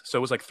mass, so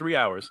it was like 3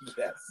 hours.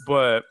 Yes.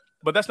 But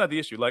that's not the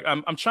issue. Like,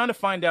 I'm trying to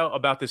find out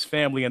about this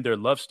family and their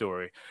love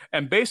story.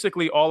 And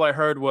basically all I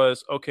heard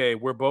was, okay,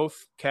 we're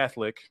both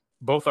Catholic.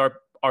 Both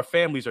our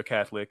families are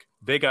Catholic.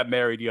 They got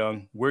married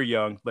young. We're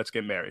young. Let's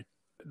get married.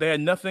 They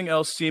had nothing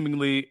else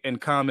seemingly in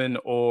common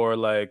or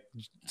like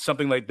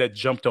something like that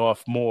jumped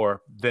off more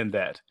than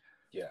that.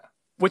 Yeah.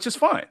 Which is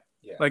fine.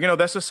 Yeah. Like,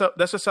 that's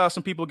just how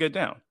some people get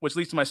down, which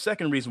leads to my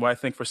second reason why I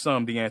think for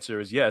some, the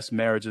answer is yes,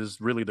 marriage is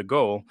really the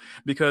goal,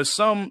 because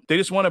some, they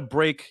just want to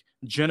break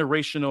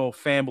generational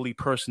family,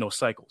 personal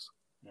cycles.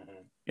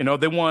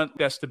 They want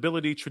that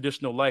stability,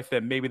 traditional life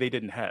that maybe they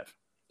didn't have.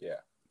 Yeah.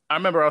 I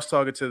remember I was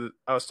talking to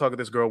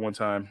this girl one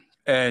time,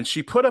 and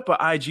she put up an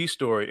IG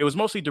story. It was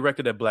mostly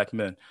directed at Black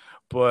men,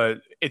 but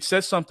it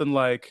said something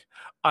like,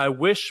 I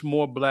wish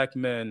more Black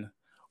men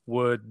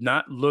would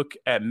not look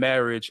at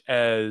marriage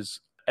as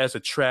a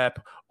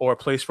trap or a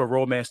place for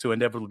romance to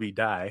inevitably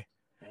die,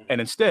 and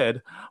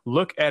instead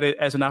look at it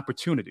as an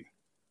opportunity.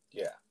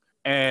 Yeah.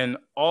 And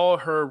all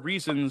her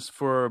reasons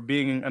for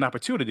being an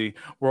opportunity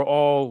were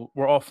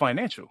all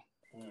financial.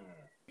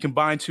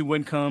 Combine 2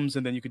 incomes,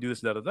 and then you could do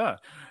this, da da da.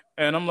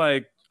 And I'm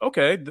like,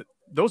 okay,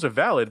 those are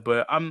valid,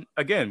 but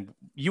again,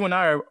 you and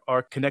I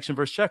are connection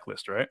versus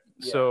checklist, right?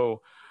 Yeah.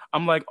 So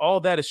I'm like, all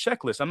that is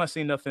checklist. I'm not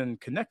seeing nothing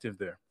connective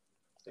there.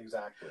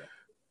 Exactly.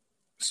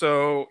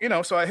 So,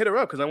 so I hit her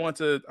up because I want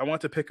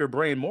to pick her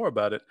brain more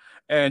about it.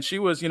 And she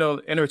was, in her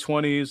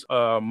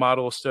 20s,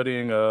 model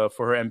studying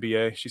for her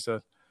MBA, she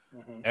said.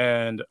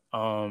 And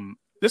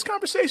this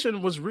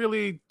conversation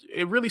really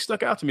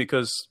stuck out to me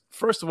because,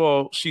 first of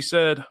all, she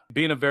said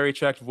being a very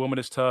attractive woman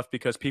is tough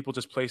because people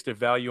just place their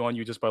value on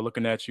you just by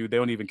looking at you. They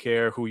don't even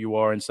care who you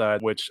are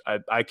inside, which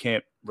I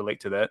can't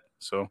relate to that.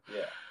 So,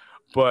 yeah.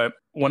 But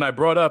when I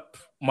brought up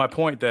my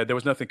point that there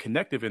was nothing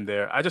connective in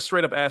there, I just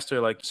straight up asked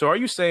her, like, so are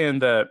you saying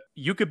that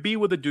you could be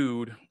with a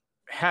dude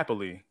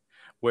happily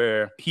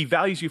where he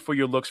values you for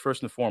your looks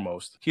first and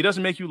foremost? He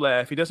doesn't make you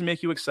laugh. He doesn't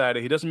make you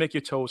excited. He doesn't make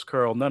your toes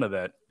curl, none of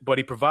that. But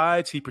he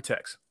provides, he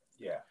protects.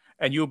 Yeah.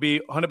 And you'll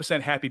be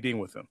 100% happy being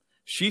with him.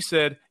 She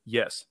said,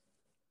 yes.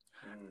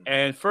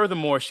 And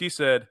furthermore, she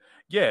said,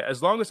 yeah,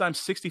 as long as I'm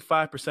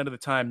 65% of the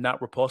time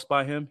not repulsed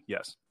by him,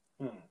 yes.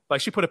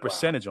 Like, she put a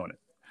percentage on it.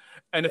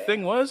 And the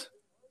thing was,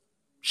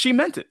 she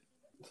meant it.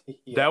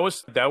 Yeah.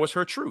 That was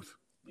her truth.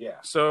 Yeah.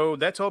 So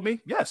that told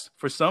me, yes,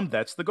 for some,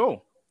 that's the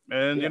goal.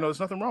 And, there's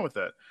nothing wrong with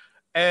that.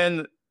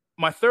 And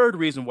my third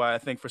reason why I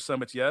think for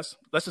some it's yes,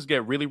 let's just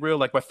get really real.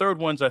 Like, my third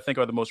ones I think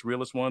are the most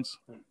realist ones.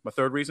 My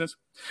third reasons.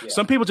 Yeah.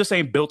 Some people just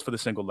ain't built for the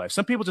single life.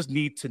 Some people just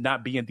need to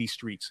not be in these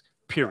streets,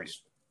 period.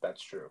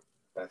 That's true.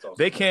 That's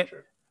also true.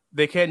 True.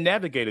 They can't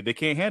navigate it. They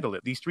can't handle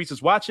it. These streets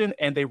is watching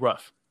and they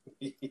rough.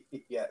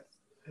 Yes.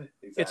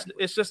 Exactly.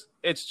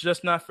 It's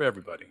just not for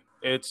everybody.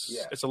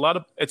 It's a lot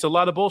of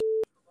bullshit.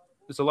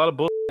 It's a lot of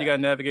bullshit you got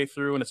to navigate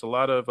through, and it's a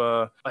lot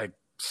of like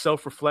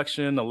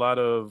self-reflection,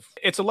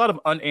 it's a lot of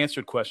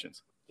unanswered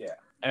questions. Yeah.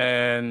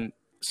 And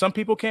some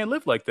people can't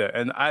live like that,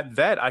 and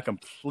I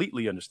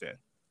completely understand.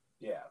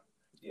 Yeah.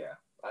 Yeah,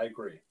 I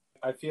agree.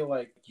 I feel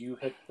like you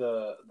hit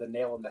the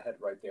nail on the head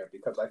right there,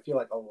 because I feel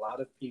like a lot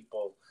of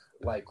people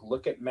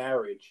look at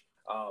marriage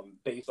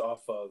based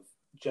off of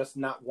just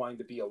not wanting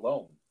to be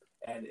alone.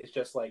 And it's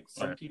just like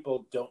some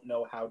people don't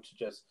know how to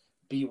just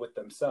be with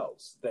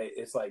themselves.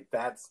 It's like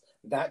that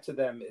to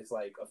them is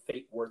like a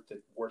fate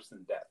worse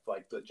than death.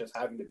 Like just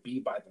having to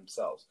be by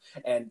themselves.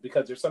 And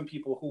because there's some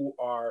people who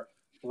are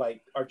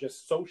like are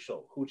just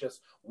social, who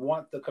just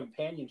want the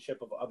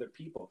companionship of other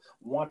people,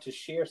 want to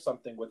share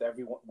something with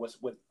everyone, with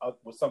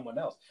someone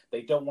else.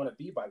 They don't want to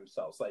be by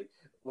themselves. Like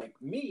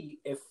me,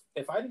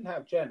 if I didn't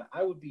have Jen,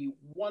 I would be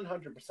 100%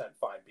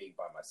 fine being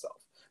by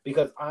myself,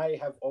 because I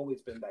have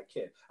always been that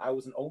kid. I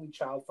was an only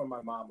child from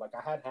my mom. Like,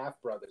 I had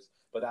half brothers,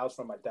 but that was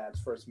from my dad's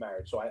first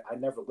marriage. So I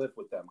never lived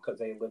with them because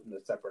they lived in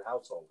a separate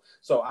household.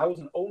 So I was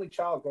an only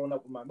child growing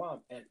up with my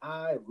mom, and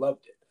I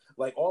loved it.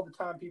 Like, all the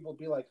time people would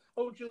be like,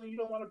 "Oh, Julie, you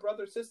don't want a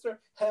brother or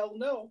sister?" Hell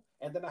no.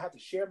 And then I have to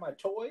share my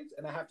toys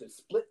and I have to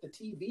split the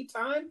TV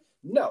time.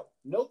 No,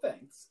 no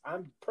thanks.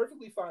 I'm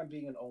perfectly fine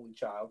being an only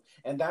child.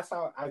 And that's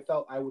how I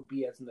felt I would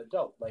be as an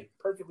adult. Like,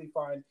 perfectly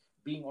fine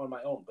being on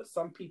my own. But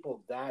some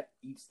people, that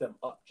eats them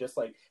up. Just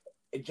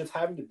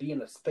having to be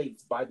in a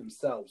space by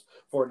themselves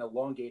for an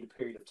elongated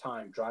period of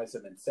time drives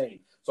them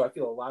insane. So I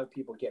feel a lot of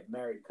people get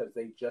married because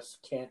they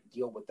just can't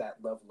deal with that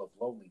level of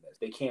loneliness.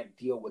 They can't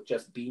deal with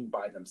just being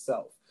by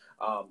themselves.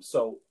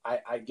 So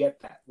I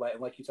get that.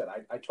 Like you said,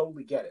 I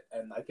totally get it.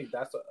 And I think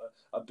that's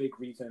a big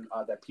reason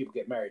that people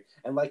get married.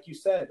 And like you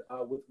said,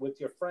 with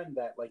your friend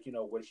that, like, you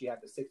know, where she had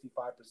the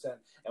 65%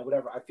 and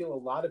whatever, I feel a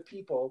lot of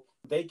people,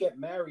 they get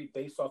married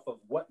based off of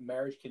what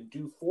marriage can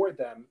do for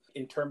them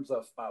in terms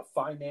of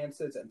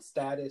finances and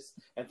status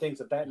and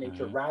things of that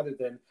nature, rather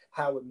than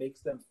how it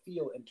makes them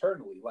feel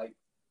internally. Like,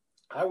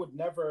 I would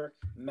never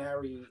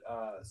marry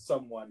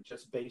someone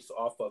just based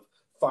off of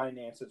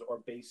finances, or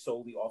based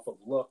solely off of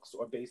looks,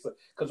 or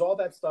because all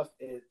that stuff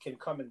can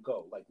come and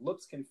go. Like,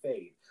 looks can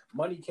fade,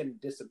 money can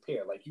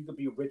disappear. Like, you could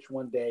be rich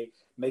one day,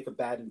 make a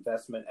bad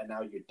investment, and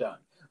now you're done.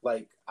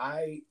 Like,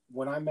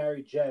 when I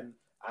married Jen,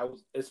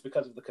 it's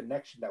because of the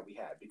connection that we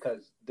had,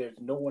 because there's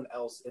no one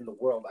else in the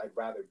world I'd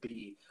rather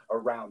be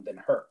around than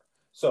her.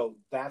 So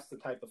that's the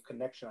type of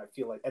connection I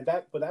feel like,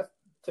 but that's,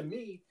 to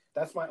me,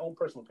 that's my own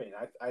personal opinion.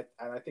 And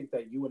I think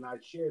that you and I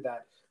share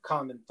that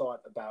common thought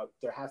about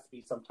there has to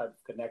be some type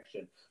of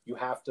connection. You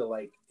have to,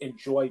 like,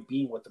 enjoy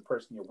being with the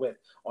person you're with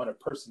on a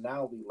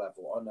personality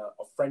level, on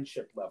a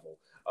friendship level.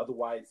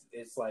 Otherwise,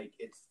 it's like,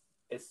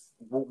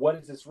 what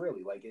is this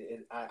really? Like,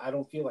 I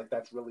don't feel like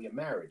that's really a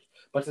marriage.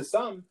 But to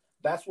some,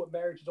 that's what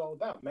marriage is all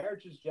about.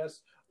 Marriage is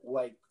just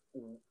like,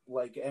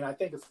 and I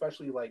think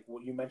especially like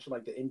what you mentioned,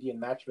 like the Indian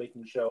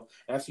matchmaking show,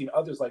 and I've seen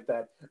others like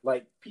that.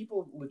 Like,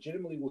 people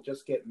legitimately will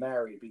just get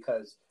married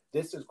because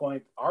this is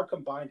our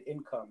combined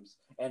incomes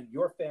and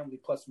your family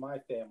plus my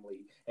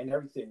family and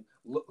everything.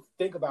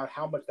 Think about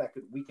how much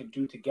we can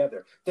do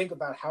together. Think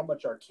about how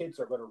much our kids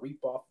are going to reap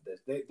off of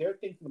this. They're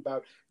thinking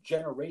about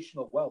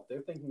generational wealth.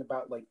 They're thinking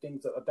about, like,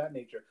 things of that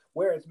nature.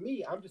 Whereas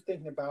me, I'm just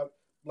thinking about,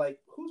 like,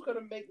 who's going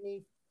to make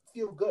me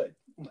feel good?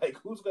 Like,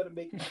 who's going to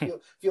make me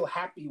feel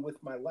happy with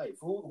my life?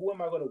 Who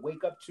am I going to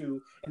wake up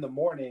to in the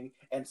morning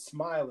and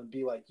smile and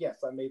be like, yes,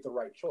 I made the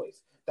right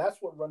choice?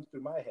 That's what runs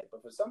through my head.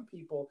 But for some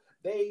people,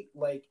 they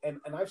like, and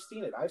I've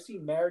seen it. I've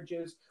seen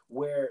marriages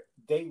where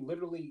they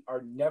literally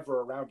are never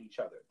around each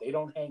other. They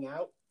don't hang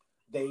out.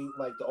 They,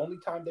 like, the only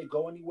time they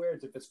go anywhere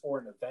is if it's for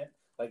an event.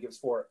 Like, if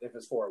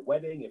it's for a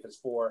wedding, if it's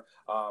for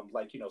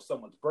like, you know,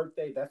 someone's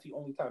birthday, that's the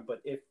only time. But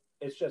if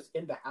it's just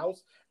in the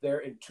house, they're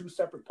in two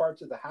separate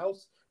parts of the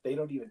house. They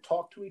don't even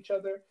talk to each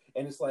other.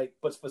 And it's like,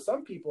 but for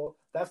some people,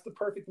 that's the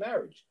perfect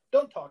marriage.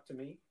 Don't talk to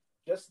me.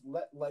 Just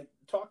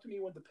talk to me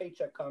when the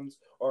paycheck comes,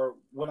 or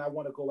when I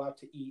want to go out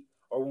to eat,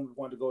 or when we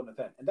want to go to an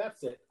event. And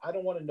that's it. I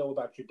don't want to know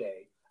about your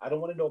day. I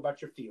don't want to know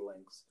about your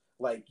feelings.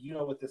 Like, you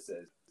know what this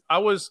is. I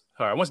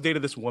once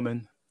dated this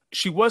woman.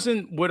 She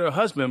wasn't with her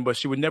husband, but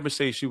she would never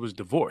say she was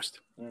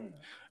divorced.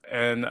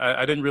 And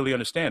I didn't really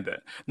understand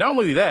that. Not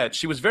only that,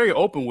 she was very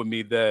open with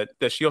me that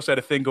she also had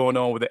a thing going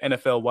on with an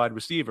NFL wide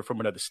receiver from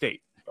another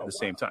state at the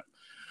same time.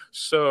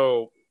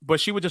 So, but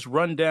she would just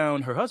run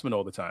down her husband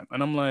all the time.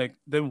 And I'm like,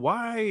 then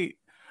why?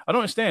 I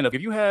don't understand.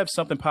 If you have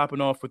something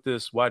popping off with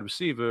this wide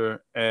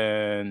receiver,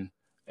 and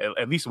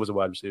at least it was a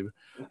wide receiver,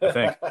 I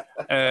think.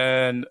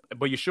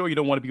 But you're sure you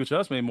don't want to be with your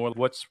husband anymore?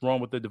 What's wrong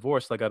with the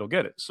divorce? Like, I don't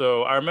get it.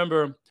 So I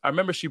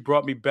remember she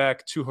brought me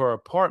back to her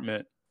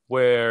apartment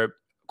where,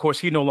 of course,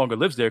 he no longer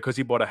lives there because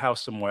he bought a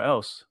house somewhere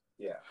else.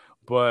 Yeah.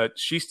 But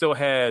she still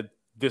had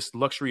this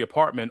luxury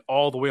apartment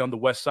all the way on the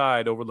west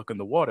side overlooking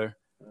the water,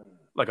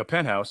 like a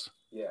penthouse.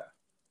 Yeah.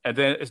 And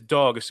then as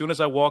soon as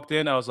I walked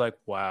in, I was like,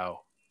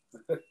 wow,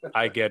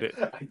 I get it.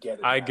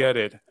 I get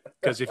it.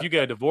 Because if you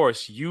get a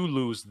divorce, you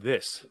lose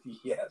this.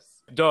 Yes.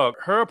 Dog,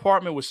 her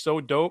apartment was so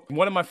dope.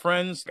 One of my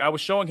friends, I was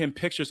showing him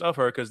pictures of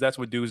her because that's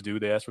what dudes do.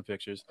 They ask for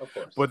pictures. Of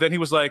course. But then he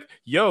was like,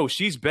 yo,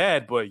 she's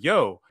bad, but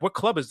yo, what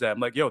club is that? I'm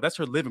like, yo, that's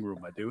her living room,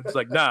 my dude. He's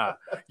like, nah,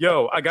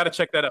 yo, I got to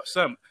check that out.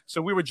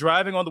 So we were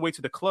driving on the way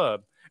to the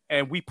club,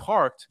 and we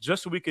parked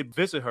just so we could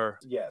visit her.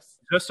 Yes.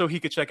 Just so he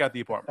could check out the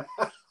apartment.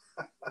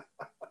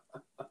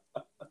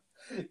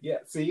 Yeah,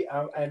 see,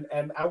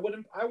 and I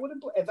wouldn't,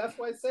 and that's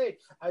why I say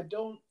I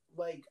don't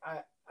like,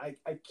 I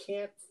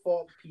can't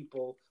fault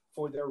people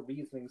for their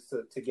reasonings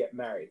to get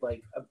married.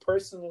 Like,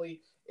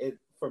 personally,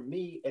 for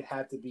me, it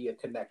had to be a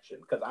connection,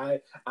 because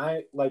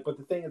I like, but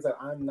the thing is that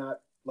I'm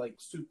not like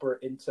super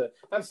into,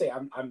 not to say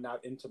I'm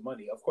not into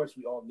money. Of course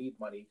we all need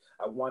money.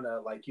 I want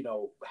to, like, you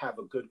know, have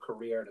a good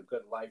career and a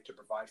good life to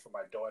provide for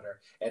my daughter,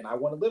 and I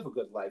want to live a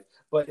good life,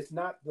 but it's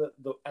not the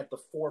at the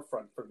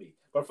forefront for me.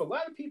 But for a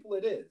lot of people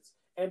it is.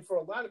 And for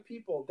a lot of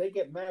people, they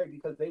get married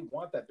because they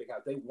want that big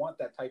house. They want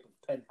that type of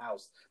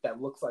penthouse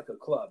that looks like a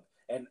club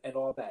and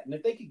all that. And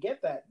if they could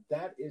get that,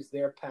 that is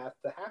their path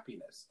to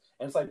happiness.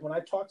 And it's like when I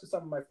talk to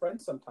some of my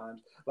friends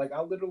sometimes, like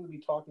I'll literally be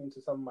talking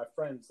to some of my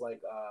friends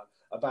like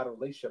about a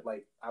relationship.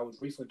 Like I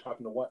was recently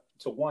talking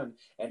to one,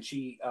 and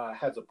she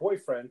has a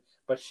boyfriend,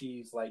 but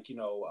she's like, you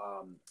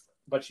know,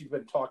 but she's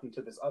been talking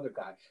to this other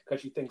guy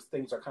because she thinks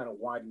things are kind of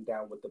winding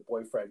down with the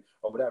boyfriend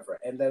or whatever.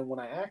 And then when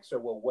I asked her,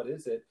 well, what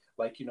is it?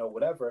 Like, you know,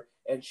 whatever.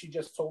 And she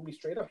just told me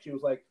straight up. She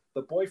was like,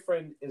 the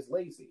boyfriend is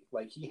lazy.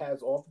 Like, he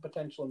has all the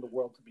potential in the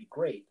world to be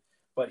great,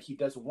 but he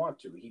doesn't want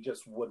to. He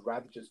just would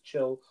rather just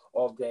chill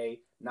all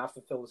day, not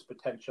fulfill his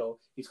potential.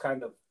 He's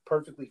kind of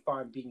perfectly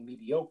fine being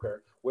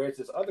mediocre. Whereas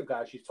this other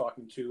guy she's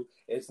talking to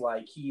is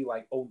like, he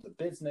like owns a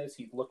business.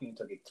 He's looking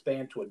to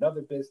expand to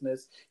another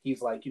business.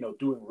 He's like, you know,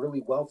 doing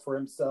really well for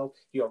himself.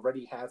 He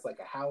already has like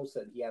a house,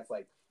 and he has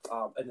like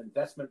an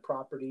investment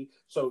property.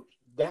 So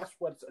that's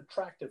what's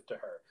attractive to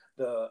her.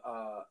 The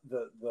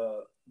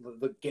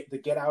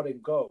get out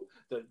and go,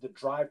 the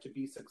drive to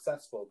be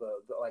successful,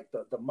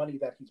 the money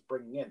that he's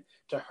bringing in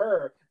to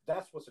her.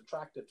 That's what's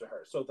attractive to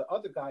her. So the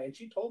other guy, and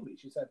she told me,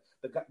 she said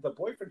the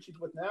boyfriend she's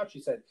with now,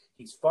 she said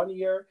he's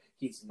funnier,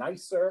 he's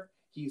nicer,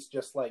 he's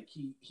just like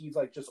he's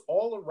like just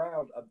all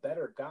around a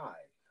better guy.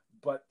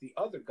 But the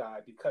other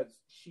guy, because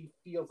she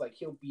feels like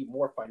he'll be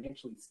more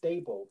financially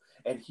stable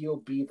and he'll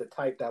be the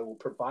type that will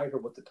provide her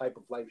with the type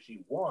of life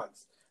she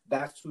wants,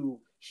 that's who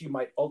she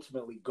might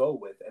ultimately go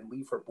with and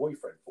leave her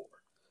boyfriend for.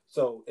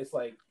 So it's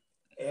like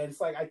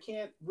I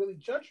can't really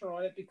judge her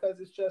on it because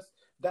it's just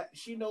that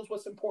she knows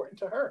what's important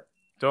to her.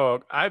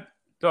 Dog,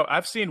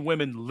 I've seen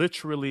women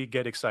literally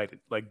get excited,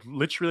 like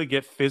literally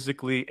get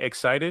physically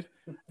excited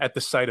at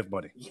the sight of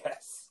money.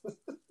 Yes.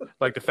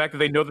 Like the fact that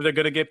they know that they're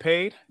going to get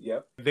paid.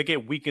 Yep. They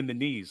get weak in the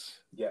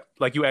knees. Yep.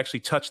 Like you actually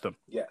touched them.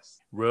 Yes.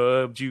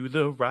 Rubbed you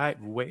the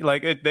right way.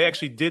 Like they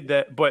actually did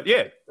that. But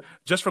yeah,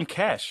 just from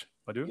cash,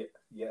 my dude. Yeah.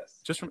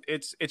 Yes. Just from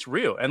it's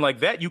real. And like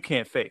that, you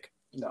can't fake.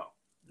 No.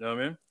 You know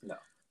what I mean? No.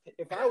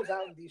 If I was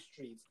out in these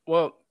streets.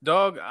 Well,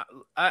 dog,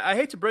 I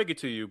hate to break it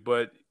to you,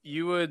 but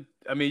you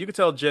could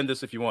tell Jen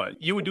this if you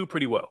want. You would do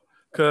pretty well.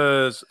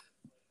 Because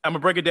I'm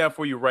going to break it down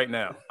for you right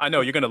now. I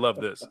know you're going to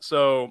love this.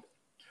 So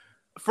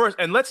first,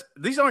 and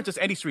these aren't just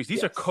any streets.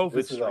 These are COVID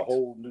this is streets. A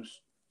whole new,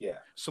 yeah.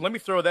 So let me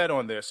throw that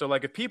on there. So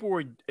like if people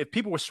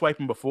were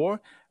swiping before,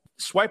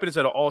 swiping is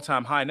at an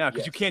all-time high now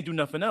because you can't do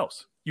nothing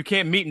else. You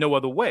can't meet no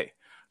other way.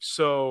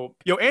 So,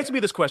 answer me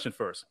this question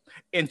first.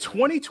 In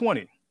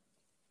 2020,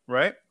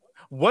 right?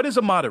 What is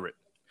a moderate?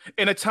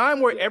 In a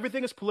time where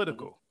everything is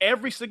political,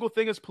 every single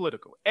thing is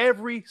political,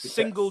 every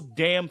single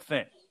damn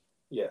thing.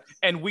 Yes.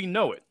 And we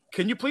know it.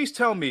 Can you please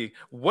tell me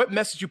what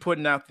message you're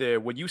putting out there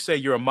when you say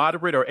you're a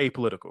moderate or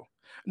apolitical?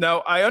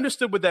 Now, I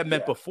understood what that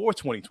meant before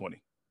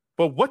 2020,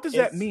 but what does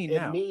that mean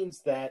now? It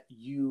means that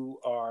you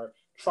are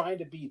trying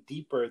to be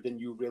deeper than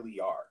you really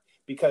are,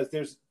 because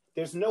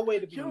there's no way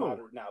to be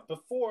moderate now.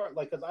 Before,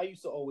 like, because I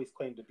used to always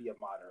claim to be a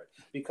moderate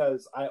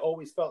because I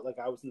always felt like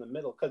I was in the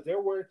middle. Because there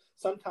were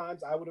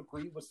sometimes I would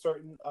agree with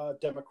certain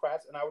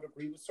Democrats and I would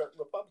agree with certain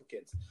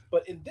Republicans.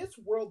 But in this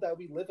world that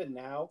we live in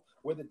now,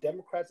 where the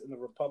Democrats and the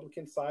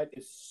Republican side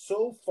is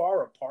so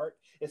far apart,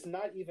 it's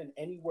not even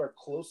anywhere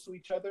close to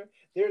each other.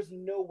 There's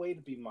no way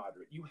to be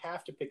moderate. You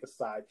have to pick a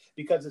side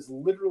because it's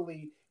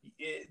literally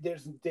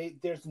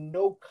there's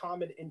no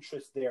common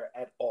interest there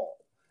at all.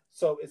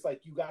 So it's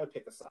like you got to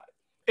pick a side.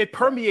 It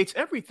permeates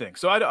everything.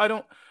 So I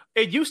don't.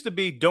 It used to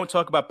be don't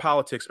talk about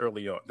politics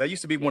early on. That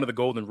used to be one of the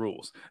golden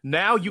rules.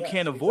 Now you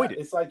can't avoid it.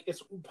 It's like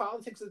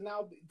politics has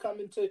now come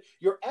into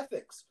your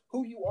ethics,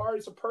 who you are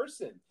as a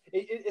person.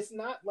 It's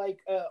not like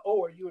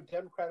are you a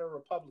Democrat or a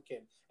Republican?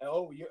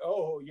 And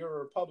you're a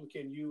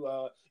Republican. You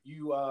want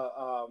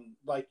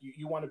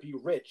to be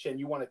rich and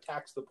you want to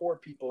tax the poor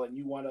people and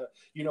you want to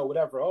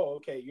whatever. Oh,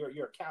 okay,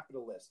 you're a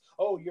capitalist.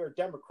 Oh, you're a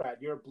Democrat.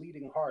 You're a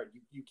bleeding heart.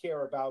 You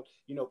care about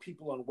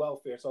people on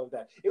welfare. So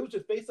that it was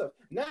just based on.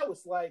 Now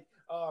it's like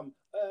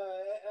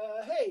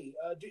hey,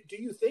 do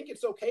you think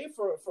it's okay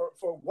for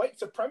white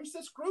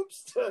supremacist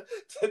groups to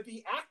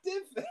be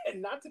active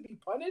and not to be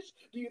punished?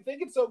 Do you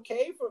think it's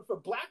okay for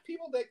black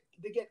people that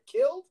get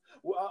killed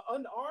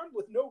unarmed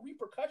with no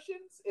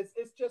repercussions?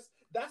 It's just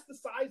that's the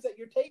sides that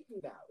you're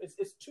taking now.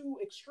 It's too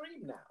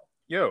extreme now.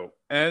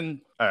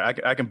 And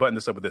I can button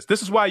this up with this.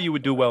 This is why you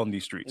would do well in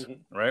these streets,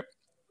 right?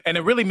 And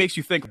it really makes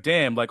you think,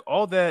 damn, like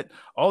all that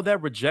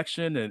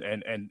rejection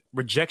and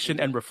rejection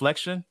and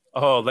reflection.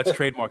 Oh, let's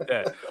trademark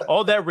that.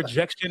 All that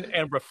rejection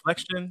and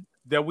reflection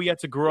that we had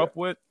to grow up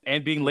with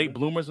and being late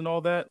bloomers and all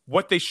that.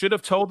 What they should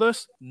have told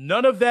us,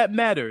 none of that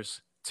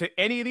matters to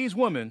any of these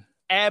women.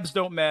 Abs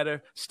don't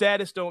matter.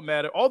 Status don't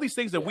matter. All these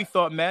things that we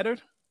thought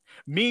mattered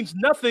means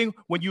nothing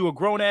when you're a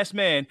grown-ass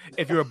man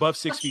if you're above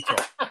 6 feet tall.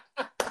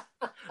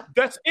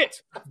 That's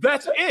it,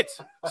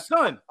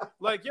 son.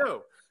 Like,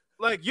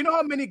 like, you know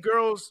how many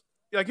girls,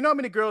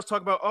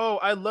 talk about, oh,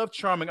 I love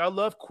charming, I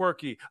love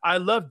quirky, I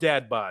love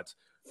dad bods.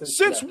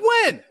 Since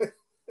when?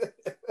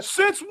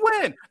 Since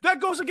when? That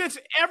goes against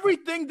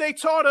everything they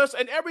taught us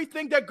and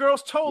everything that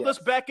girls told us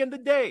back in the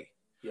day.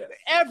 Yes.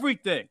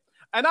 Everything.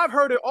 And I've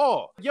heard it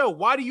all. Yo,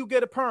 why do you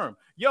get a perm?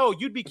 Yo,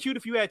 you'd be cute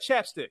if you had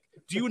chapstick.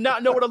 Do you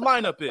not know what a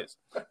lineup is?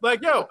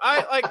 Like, yo,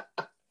 I like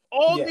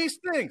all these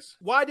things.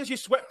 Why does your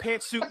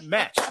sweatpants suit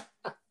match?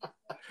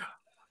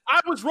 I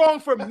was wrong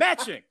for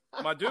matching,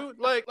 my dude.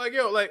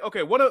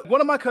 Okay, one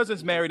of my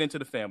cousins married into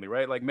the family,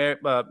 right? Like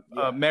married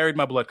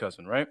my blood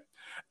cousin, right?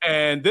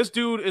 And this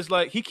dude is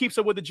like, he keeps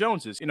up with the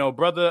Joneses. You know,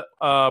 brother,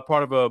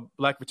 part of a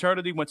black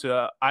fraternity, went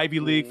to Ivy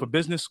League for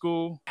business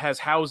school, has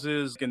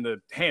houses in the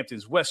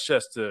Hamptons,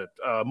 Westchester,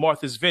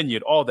 Martha's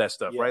Vineyard, all that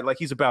stuff, right? Like,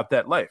 he's about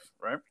that life,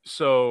 right?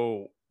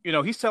 So, you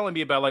know, he's telling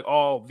me about like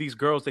all these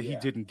girls that he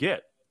didn't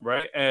get,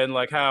 right? And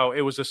like how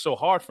it was just so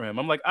hard for him.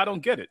 I'm like, I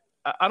don't get it.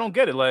 I don't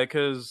get it, like,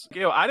 because,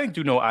 you know, I didn't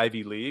do no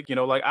Ivy League, you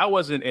know, like, I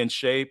wasn't in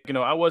shape, you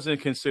know, I wasn't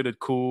considered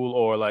cool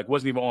or, like,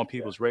 wasn't even on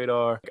people's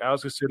radar. I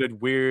was considered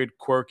weird,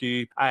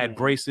 quirky. I had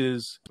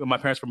braces. My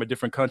parents from a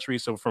different country,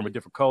 so from a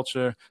different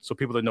culture, so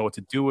people didn't know what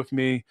to do with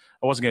me.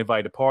 I wasn't getting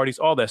invited to parties,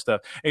 all that stuff.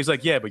 And he's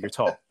like, yeah, but you're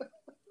tall.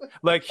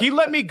 Like, he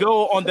let me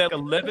go on that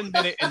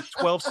 11-minute and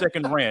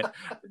 12-second rant,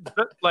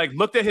 like,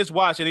 looked at his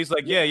watch, and he's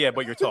like, yeah,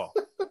 but you're tall.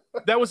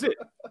 That was it.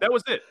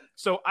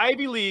 So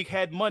Ivy League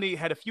had money,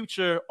 had a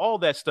future, all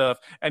that stuff.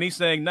 And he's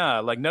saying, nah,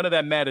 like, none of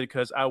that mattered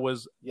because I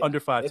was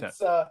under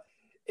 5'10".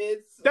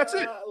 That's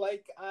it.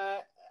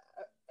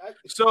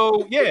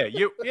 So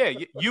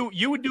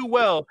you would do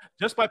well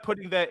just by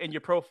putting that in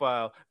your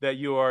profile that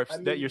you're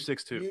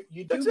 6'2".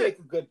 You do make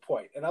a good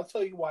point, and I'll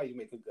tell you why you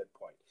make a good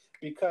point.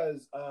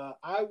 Because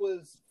I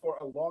was, for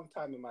a long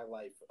time in my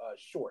life,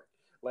 short.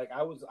 Like,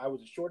 I was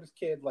the shortest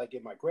kid, like,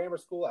 in my grammar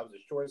school. I was the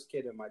shortest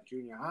kid in my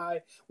junior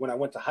high. When I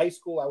went to high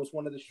school, I was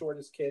one of the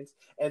shortest kids.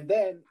 And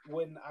then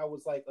when I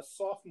was, like, a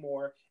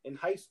sophomore in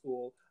high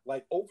school,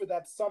 like, over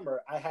that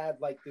summer, I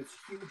had, like, this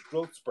huge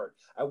growth spurt.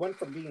 I went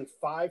from being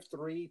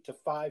 5'3" to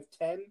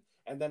 5'10",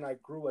 and then I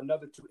grew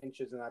another 2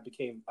 inches, and I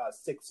became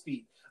 6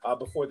 feet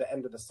before the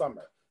end of the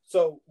summer.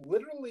 So,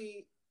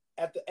 literally,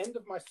 at the end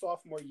of my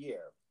sophomore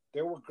year,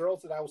 there were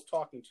girls that I was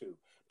talking to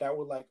that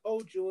were like,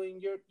 "Oh,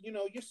 Julian, you're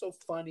so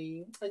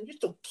funny and you're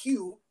so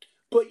cute,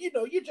 but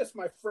you're just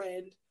my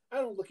friend. I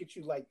don't look at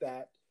you like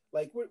that.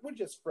 Like, we're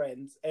just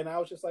friends." And I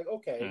was just like,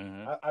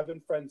 "Okay, I've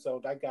been friend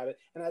zoned. I got it."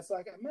 And I was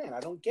like, "Man, I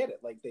don't get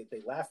it. Like, they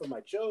laugh at my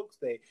jokes.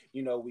 They,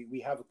 we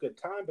have a good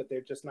time, but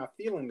they're just not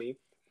feeling me."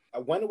 I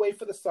went away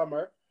for the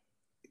summer,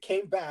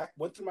 came back,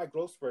 went through my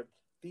growth spurt.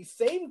 These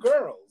same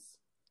girls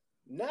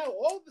now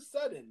all of a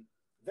sudden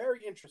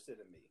very interested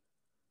in me.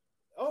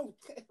 "Oh,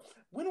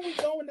 when are we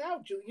going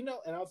out, Julie?"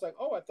 And I was like,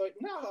 "Oh, I thought,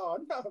 no.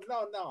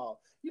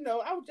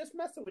 I was just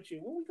messing with you.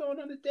 When are we going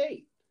on a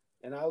date?"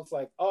 And I was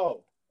like,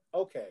 "Oh,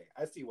 okay,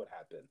 I see what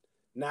happened.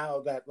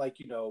 Now that, like,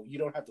 you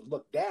don't have to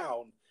look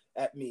down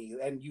at me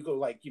and you go,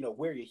 like,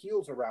 wear your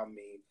heels around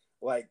me.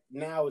 Like,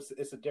 now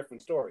it's a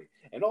different story."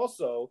 And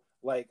also,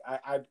 like,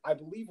 I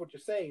believe what you're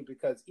saying,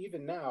 because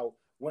even now,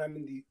 when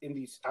I'm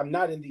I'm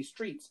not in these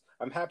streets,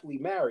 I'm happily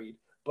married.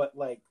 But,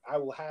 like, I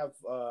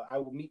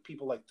will meet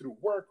people, like, through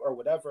work or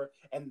whatever.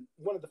 And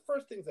one of the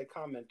first things they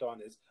comment on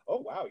is, "Oh,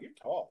 wow, you're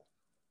tall."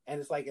 And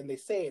it's like, and they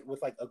say it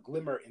with, like, a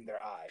glimmer in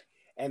their eye.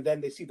 And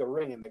then they see the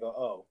ring and they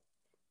go,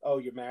 oh,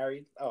 you're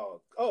married?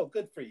 Oh,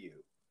 good for you.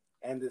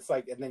 And it's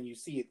like, and then you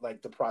see it,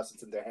 like, the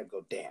process in their head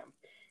go, damn.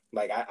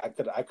 Like,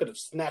 I could have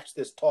snatched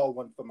this tall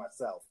one for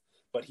myself,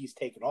 but he's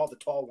taken. All the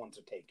tall ones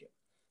are taken.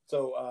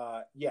 So,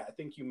 I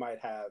think you might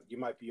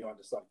be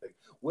onto something.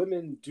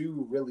 Women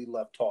do really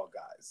love tall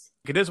guys.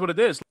 It is what it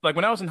is. Like,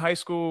 when I was in high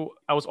school,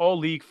 I was all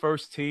league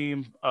first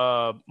team.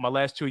 My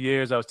last 2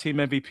 years, I was team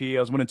MVP. I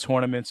was winning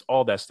tournaments,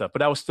 all that stuff.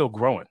 But I was still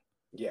growing.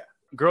 Yeah.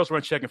 Girls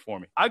weren't checking for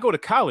me. I go to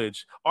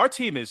college. Our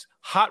team is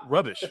hot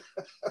rubbish.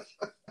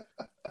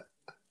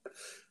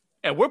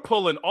 And we're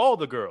pulling all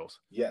the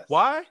girls. Yes.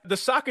 Why? The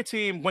soccer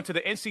team went to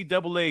the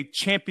NCAA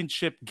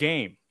championship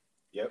game.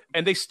 Yep.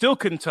 And they still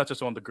couldn't touch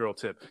us on the girl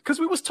tip because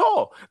we was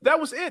tall. That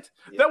was it.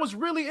 Yep. That was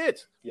really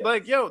it. Yep.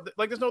 Like,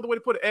 there's no other way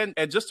to put it.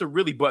 And just to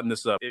really button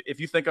this up, if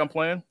you think I'm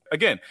playing,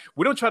 again,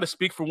 we don't try to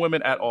speak for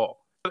women at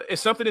all. If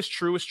something is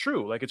true, it's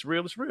true. Like, it's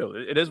real, it's real.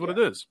 It is what it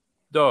is.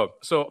 Dog.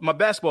 So my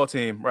basketball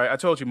team, right? I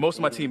told you most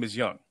of my team is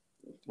young,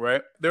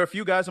 right? There are a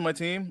few guys on my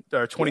team that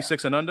are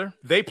 26 and under.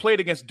 They played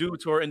against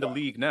dudes who are in the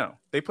league now.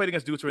 They played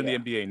against dudes who are in the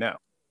NBA now,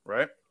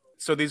 right?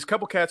 So these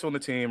couple cats on the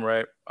team,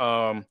 right?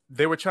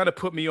 They were trying to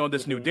put me on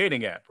this new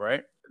dating app,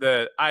 right?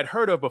 That I'd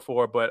heard of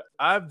before, but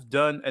I've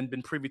done and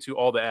been privy to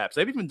all the apps.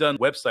 I've even done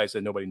websites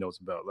that nobody knows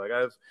about. Like,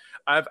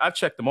 I've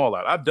checked them all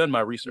out. I've done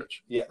my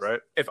research, right?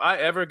 If I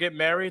ever get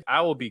married,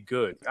 I will be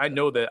good. I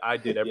know that I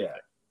did everything.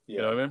 You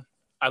know what I mean?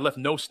 I left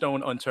no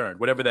stone unturned,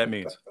 whatever that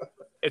means.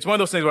 It's one of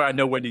those things where I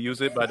know when to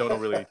use it, but I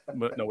don't really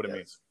know what it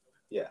means.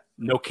 Yeah.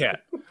 No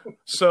cat.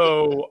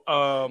 So,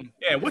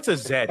 yeah, what's a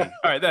zaddy?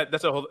 All right,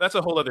 that's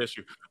a whole other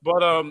issue.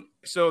 But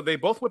so they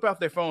both whip out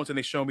their phones and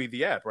they show me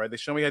the app, right? They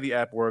show me how the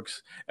app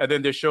works, and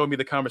then they're showing me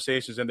the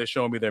conversations and they're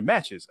showing me their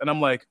matches. And I'm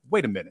like,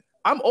 wait a minute,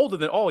 I'm older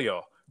than all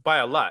y'all by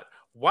a lot.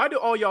 Why do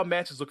all y'all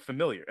matches look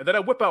familiar? And then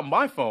I whip out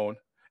my phone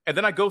and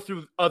then I go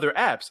through other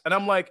apps and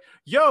I'm like,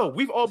 yo,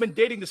 we've all been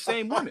dating the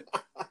same women.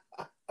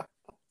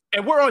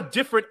 And we're on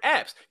different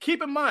apps.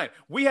 Keep in mind,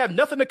 we have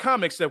nothing in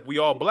common except we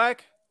all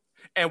black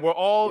and we're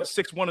all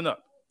 6'1" and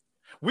up.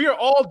 We are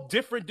all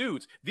different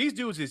dudes. These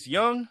dudes is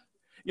young.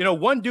 You know,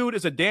 one dude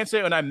is a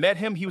dancer, and I met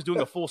him. He was doing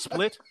a full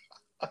split.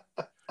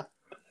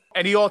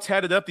 And he all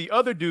tatted up. The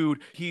other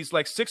dude, he's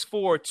like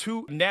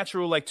 6'4",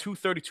 natural, like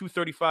 230,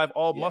 235,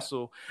 all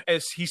muscle.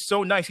 As he's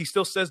so nice, he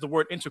still says the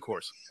word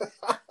intercourse.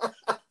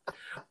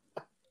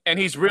 And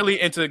he's really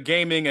into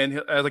gaming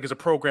and like as a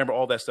programmer,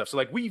 all that stuff. So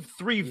like we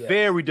three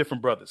very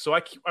different brothers. So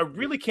I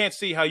really can't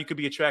see how you could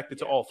be attracted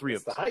to all three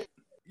of us.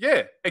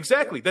 Yeah,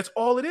 exactly. Yeah. That's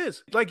all it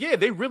is. Like, yeah,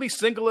 they really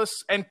single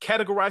us and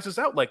categorize us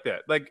out like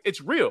that. Like,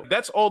 it's real.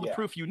 That's all the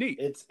proof you need.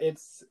 It's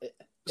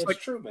like,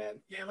 true, man.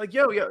 Yeah, like,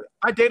 yo,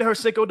 I dated her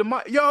Cinco de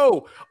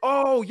Mayo.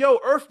 Yo,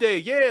 Earth Day.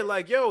 Yeah,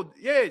 like,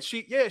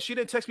 she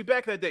didn't text me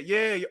back that day.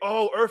 Yeah,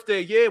 Earth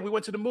Day. Yeah, we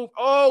went to the movie.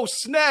 Oh,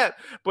 snap.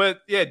 But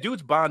yeah,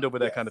 dudes bond over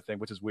that kind of thing,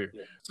 which is weird.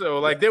 Yeah. So,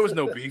 like, there was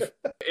no beef.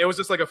 It was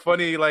just like a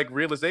funny, like,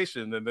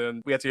 realization. And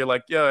then we had to hear,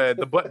 like,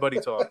 the butt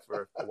buddy talk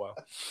for a while.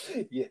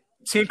 Yeah.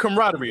 Team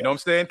camaraderie, you know what I'm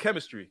saying?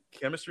 Chemistry,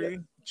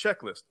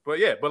 checklist.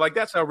 But like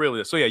that's how real it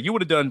is. So yeah, you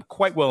would have done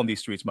quite well in these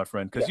streets, my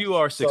friend, because you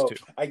are 6'2".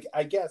 So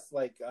I guess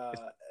like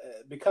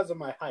because of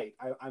my height,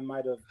 I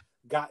might have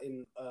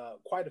gotten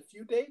quite a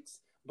few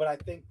dates. But I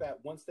think that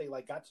once they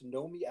like got to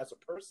know me as a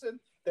person,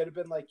 they'd have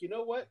been like, you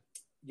know what,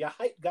 your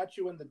height got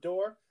you in the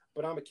door,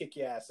 but I'm gonna kick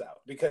your ass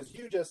out because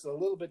you just a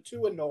little bit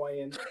too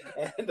annoying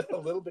and a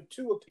little bit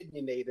too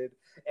opinionated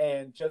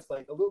and just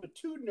like a little bit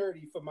too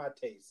nerdy for my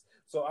taste.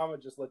 So I'm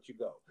gonna just let you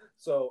go.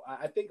 So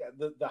I think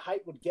the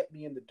height would get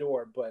me in the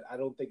door, but I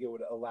don't think it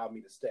would allow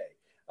me to stay.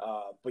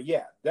 But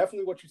yeah,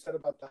 definitely what you said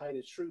about the height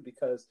is true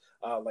because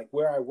like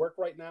where I work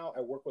right now,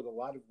 I work with a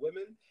lot of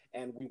women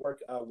and we work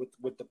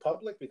with the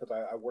public because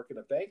I work in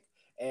a bank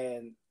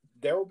and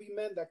there will be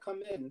men that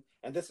come in,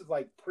 and this is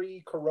like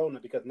pre-corona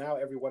because now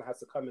everyone has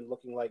to come in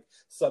looking like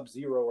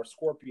Sub-Zero or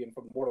Scorpion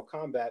from Mortal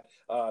Kombat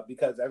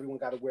because everyone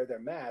got to wear their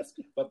mask.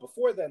 But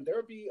before then, there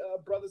would be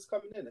brothers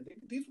coming in, and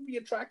these would be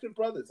attractive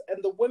brothers,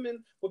 and the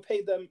women would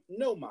pay them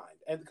no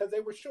mind, and because they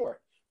were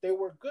short. They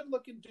were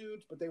good-looking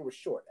dudes, but they were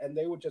short, and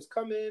they would just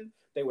come in.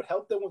 They would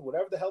help them with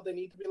whatever the hell they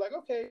need to be like,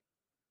 okay,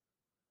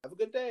 have a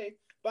good day,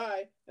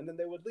 bye, and then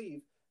they would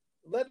leave.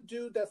 Let a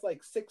dude that's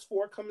like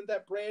 6'4" come in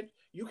that branch,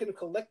 you can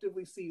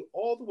collectively see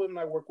all the women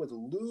I work with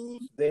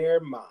lose their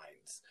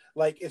minds.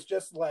 Like, it's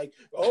just like,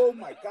 oh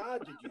my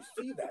God, did you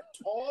see that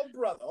tall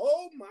brother?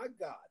 Oh my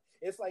God.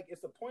 It's like,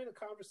 it's a point of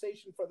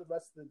conversation for the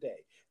rest of the day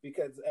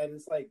and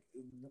it's like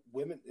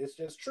women, it's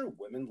just true.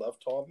 Women love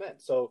tall men.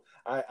 So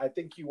I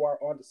think you are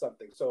onto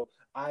something. So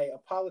I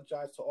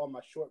apologize to all my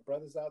short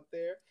brothers out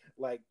there.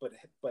 Like, but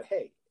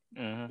hey,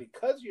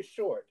 because you're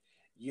short,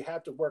 you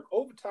have to work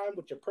overtime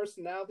with your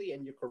personality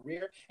and your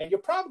career, and you're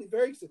probably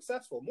very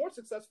successful, more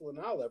successful than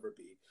I'll ever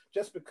be,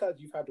 just because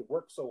you've had to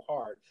work so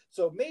hard.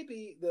 So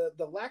maybe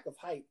the lack of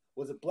height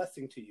was a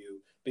blessing to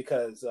you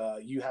because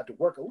you had to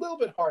work a little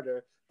bit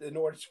harder in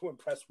order to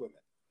impress women.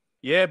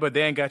 Yeah, but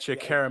they ain't got your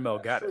caramel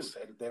goddess.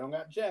 They don't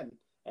got Jen,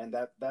 and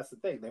that's the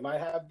thing. They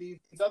might have these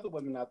other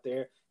women out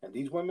there, and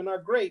these women are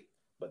great,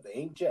 but they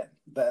ain't Jen.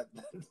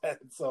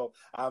 So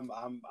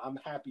I'm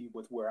happy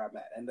with where I'm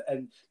at,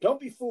 and don't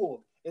be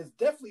fooled. It's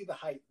definitely the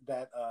height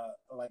that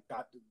like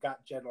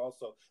got Jen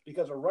also,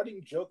 because a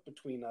running joke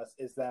between us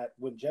is that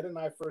when Jen and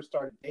I first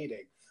started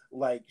dating,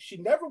 like she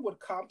never would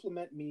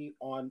compliment me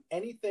on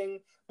anything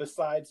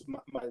besides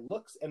my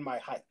looks and my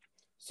height.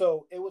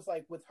 So it was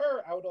like with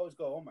her, I would always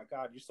go, oh my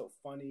God, you're so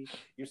funny.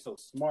 You're so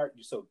smart.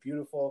 You're so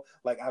beautiful.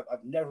 Like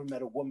I've never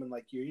met a woman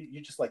like you.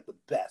 You're just like the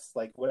best,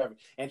 like whatever.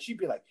 And she'd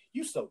be like,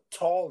 you so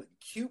tall and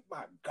cute.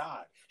 My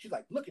God. She's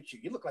like, look at you.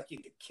 You look like you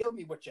could kill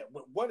me with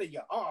one of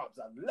your arms.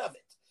 I love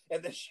it.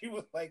 And then she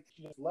was like,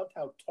 she just loved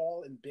how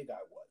tall and big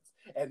I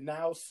was. And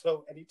now,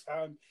 so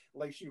anytime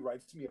like she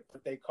writes me a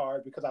birthday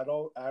card, because I'd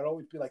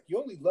always be like, you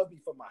only love me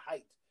for my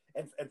height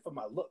and for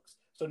my looks.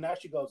 So now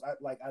she goes,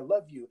 I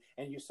love you,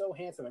 and you're so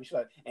handsome, and she's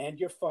like, and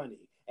you're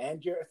funny,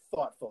 and you're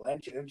thoughtful,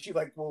 and she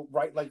like will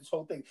write like this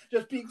whole thing,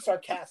 just being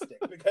sarcastic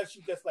because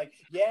she's just like,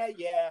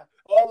 yeah,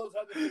 all those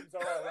other things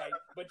are all right,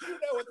 but you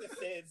know what this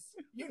is.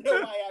 You know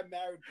why I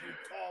married you,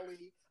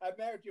 Tolly. I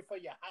married you for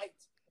your height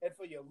and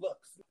for your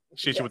looks.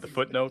 She hit you with the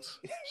footnotes.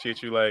 She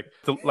hit you like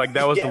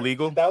that was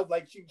illegal. That was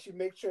like she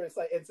makes sure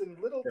it's in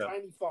little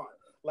tiny font.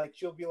 Like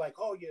she'll be like,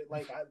 oh, you're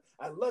like,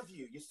 I love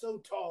you. You're so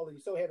tall and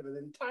you're so handsome, and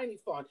then tiny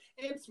font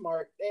and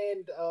smart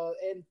and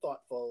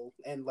thoughtful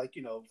and like,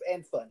 you know,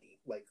 and funny.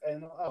 Like,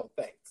 and oh,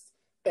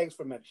 thanks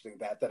for mentioning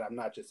that I'm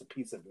not just a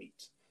piece of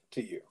meat.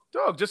 to you?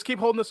 Dog, just keep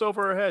holding this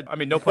over her head. I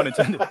mean, no pun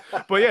intended.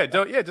 But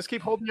yeah, just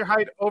keep holding your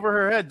height over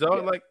her head,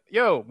 dog. Yeah. Like,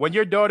 yo, when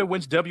your daughter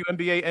wins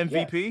WNBA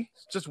MVP,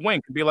 just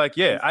wink and be like,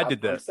 yeah, I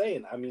did that. I'm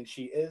saying, I mean,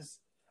 she is.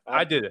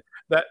 I did it.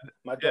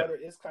 My daughter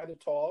is kind of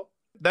tall.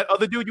 That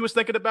other dude you was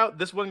thinking about,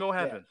 this wasn't gonna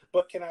happen. Yeah.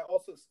 But can I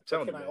also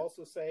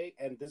say,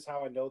 and this is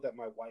how I know that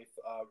my wife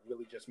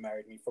really just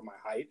married me for my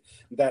height,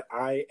 that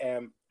I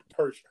am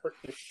the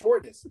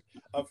shortest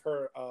of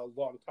her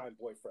longtime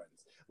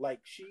boyfriends.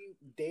 Like, she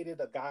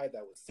dated a guy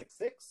that was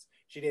 6'6".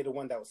 She dated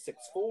one that was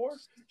 6'4".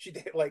 She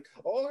dated, like,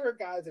 all her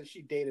guys that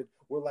she dated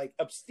were like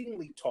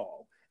obscenely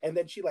tall. And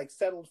then she like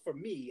settled for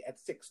me at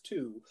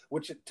 6'2",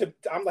 which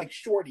I'm like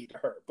shorty to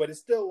her, but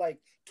it's still like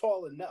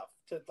tall enough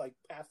to like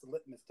pass the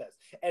litmus test.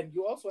 And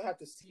you also have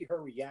to see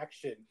her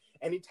reaction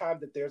anytime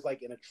that there's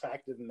like an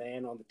attractive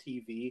man on the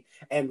TV.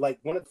 And like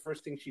one of the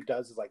first things she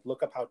does is like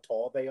look up how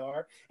tall they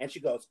are. And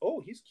she goes,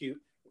 "Oh, he's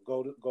cute."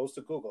 Goes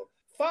to Google.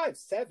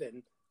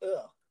 5'7".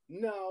 Ugh.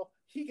 No,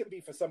 he can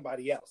be for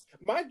somebody else.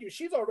 Mind you,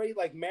 she's already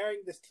like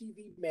marrying this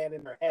TV man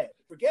in her head.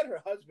 Forget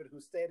her husband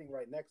who's standing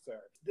right next to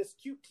her. This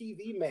cute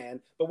TV man,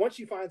 but once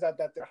she finds out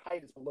that their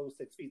height is below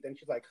 6 feet, then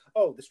she's like,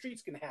 "Oh, the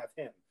streets can have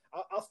him.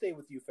 I'll stay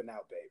with you for now,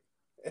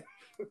 babe."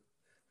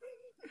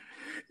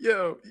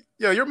 Yo,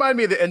 you remind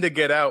me of the end of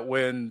Get Out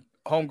when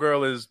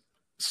homegirl is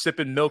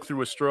sipping milk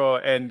through a straw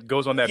and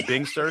goes on that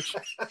Bing search.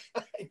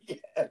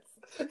 Yes.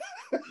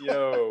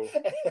 Yo.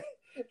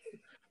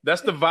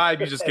 That's the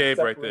vibe you just gave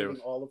right there.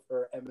 All of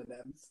her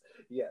M&Ms.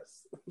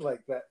 Yes,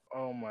 like that.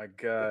 Oh my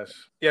gosh.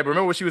 Yeah, but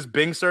remember when she was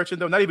Bing searching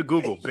though? Not even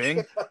Google,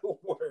 Bing.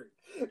 Word.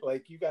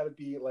 Like, you got to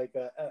be like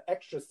an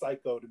extra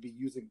psycho to be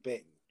using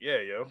Bing. Yeah,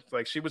 yo.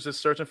 Like, she was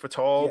just searching for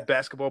tall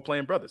basketball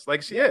playing brothers.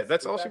 Like,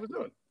 that's all she was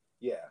doing.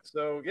 Yeah.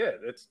 So yeah,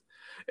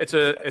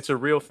 it's a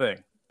real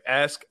thing.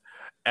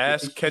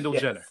 Ask Kendall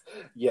Jenner.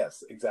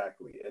 Yes,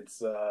 exactly.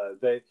 It's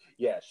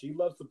she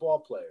loves the ball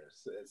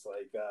players. It's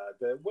like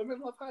the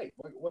women love height.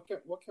 What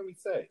can we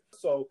say?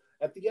 So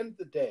at the end of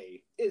the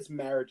day, is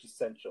marriage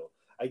essential?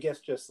 I guess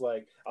just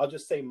like I'll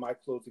just say my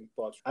closing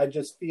thoughts. I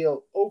just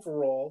feel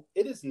overall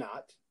it is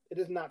not. It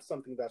is not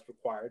something that's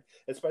required,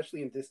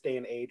 especially in this day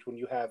and age when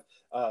you have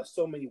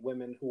so many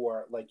women who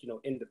are like,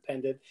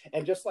 independent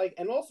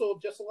and also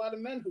just a lot of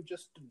men who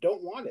just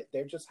don't want it.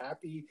 They're just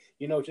happy,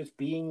 just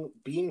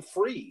being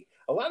free.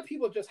 A lot of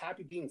people are just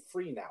happy being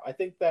free now. I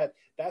think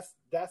that's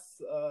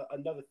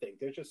another thing.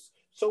 There's just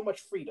so much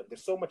freedom.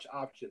 There's so much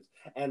options.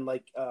 And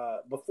like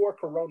before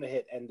Corona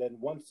hit, and then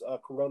once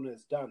Corona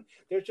is done,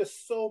 there's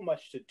just so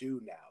much to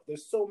do now.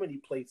 There's so many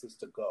places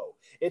to go.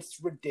 It's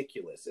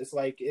ridiculous. It's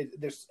like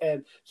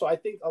so I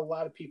think a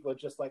lot of people are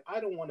just like, I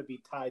don't want to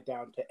be tied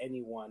down to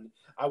anyone.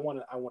 I want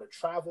to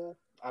travel.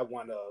 I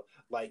want to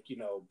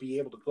be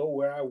able to go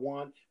where I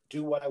want,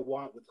 do what I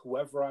want with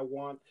whoever I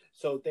want.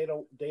 So they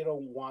don't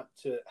want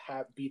to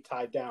be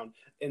tied down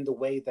in the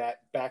way that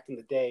back in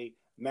the day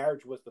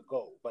marriage was the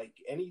goal. Like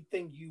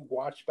anything you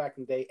watched back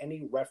in the day,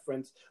 any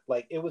reference,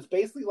 like it was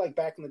basically like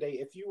back in the day,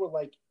 if you were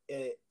like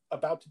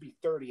about to be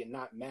 30 and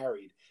not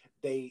married,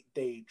 they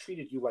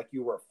treated you like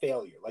you were a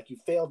failure, like you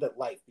failed at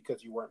life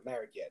because you weren't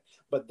married yet.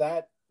 But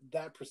that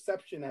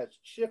perception has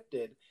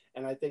shifted,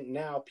 and I think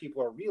now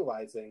people are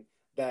realizing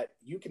that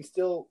you can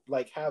still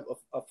like have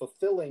a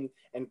fulfilling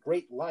and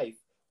great life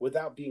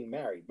without being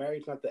married.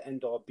 Married's not the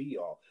end all be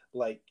all.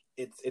 Like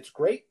it's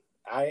great.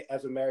 I,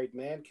 as a married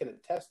man, can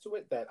attest to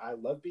it that I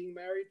love being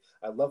married.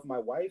 I love my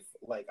wife.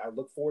 Like, I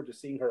look forward to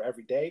seeing her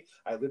every day.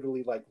 I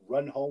literally like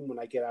run home when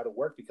I get out of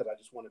work because I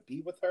just want to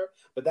be with her.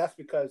 But that's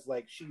because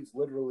like she's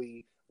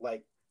literally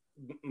like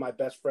my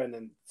best friend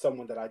and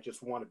someone that I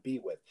just want to be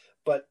with.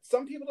 But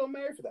some people don't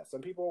marry for that.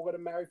 Some people are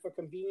going to marry for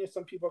convenience.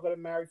 Some people are going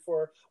to marry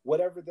for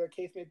whatever their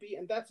case may be.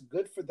 And that's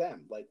good for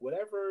them. Like,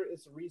 whatever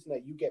is the reason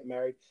that you get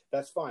married,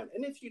 that's fine.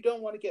 And if you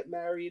don't want to get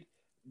married,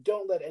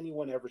 don't let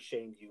anyone ever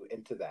shame you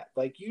into that.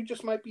 Like, you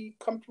just might be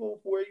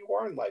comfortable where you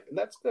are in life, and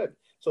that's good.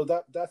 So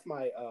that's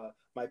my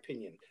my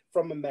opinion.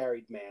 From a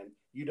married man,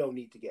 you don't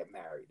need to get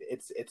married.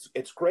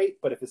 It's great,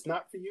 but if it's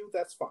not for you,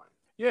 that's fine.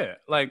 Yeah,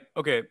 like,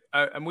 okay,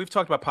 and we've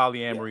talked about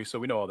polyamory, so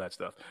we know all that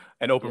stuff,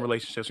 and open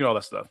relationships, all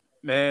that stuff.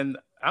 Man,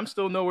 I'm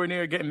still nowhere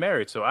near getting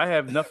married, so I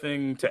have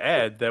nothing to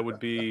add that would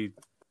be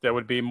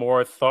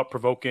more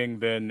thought-provoking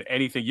than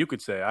anything you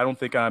could say. I don't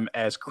think I'm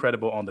as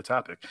credible on the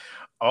topic.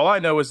 All I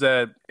know is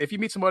that if you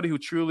meet somebody who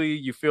truly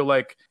you feel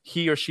like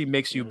he or she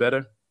makes you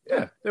better,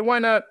 then why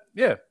not,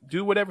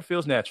 do whatever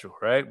feels natural,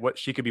 right? What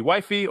she could be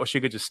wifey or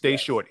she could just stay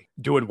shorty,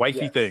 doing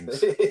wifey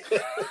things.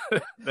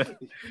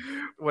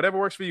 Whatever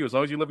works for you. As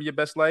long as you're living your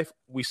best life,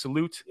 we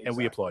salute and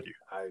we applaud you.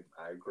 I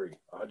agree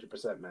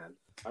 100%, man.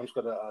 I'm just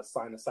going to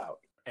sign us out.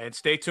 And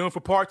stay tuned for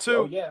part 2.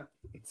 Oh, yeah.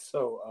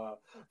 So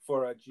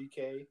for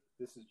GK,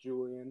 this is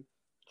Julian,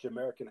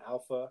 Jamaican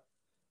Alpha,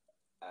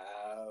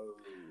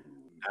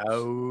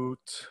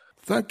 out.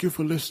 Thank you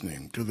for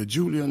listening to the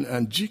Julian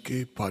and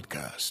GK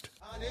podcast.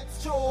 And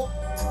it's true.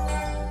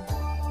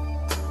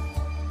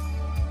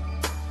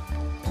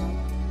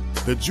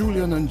 The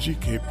Julian and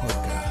GK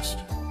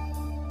podcast.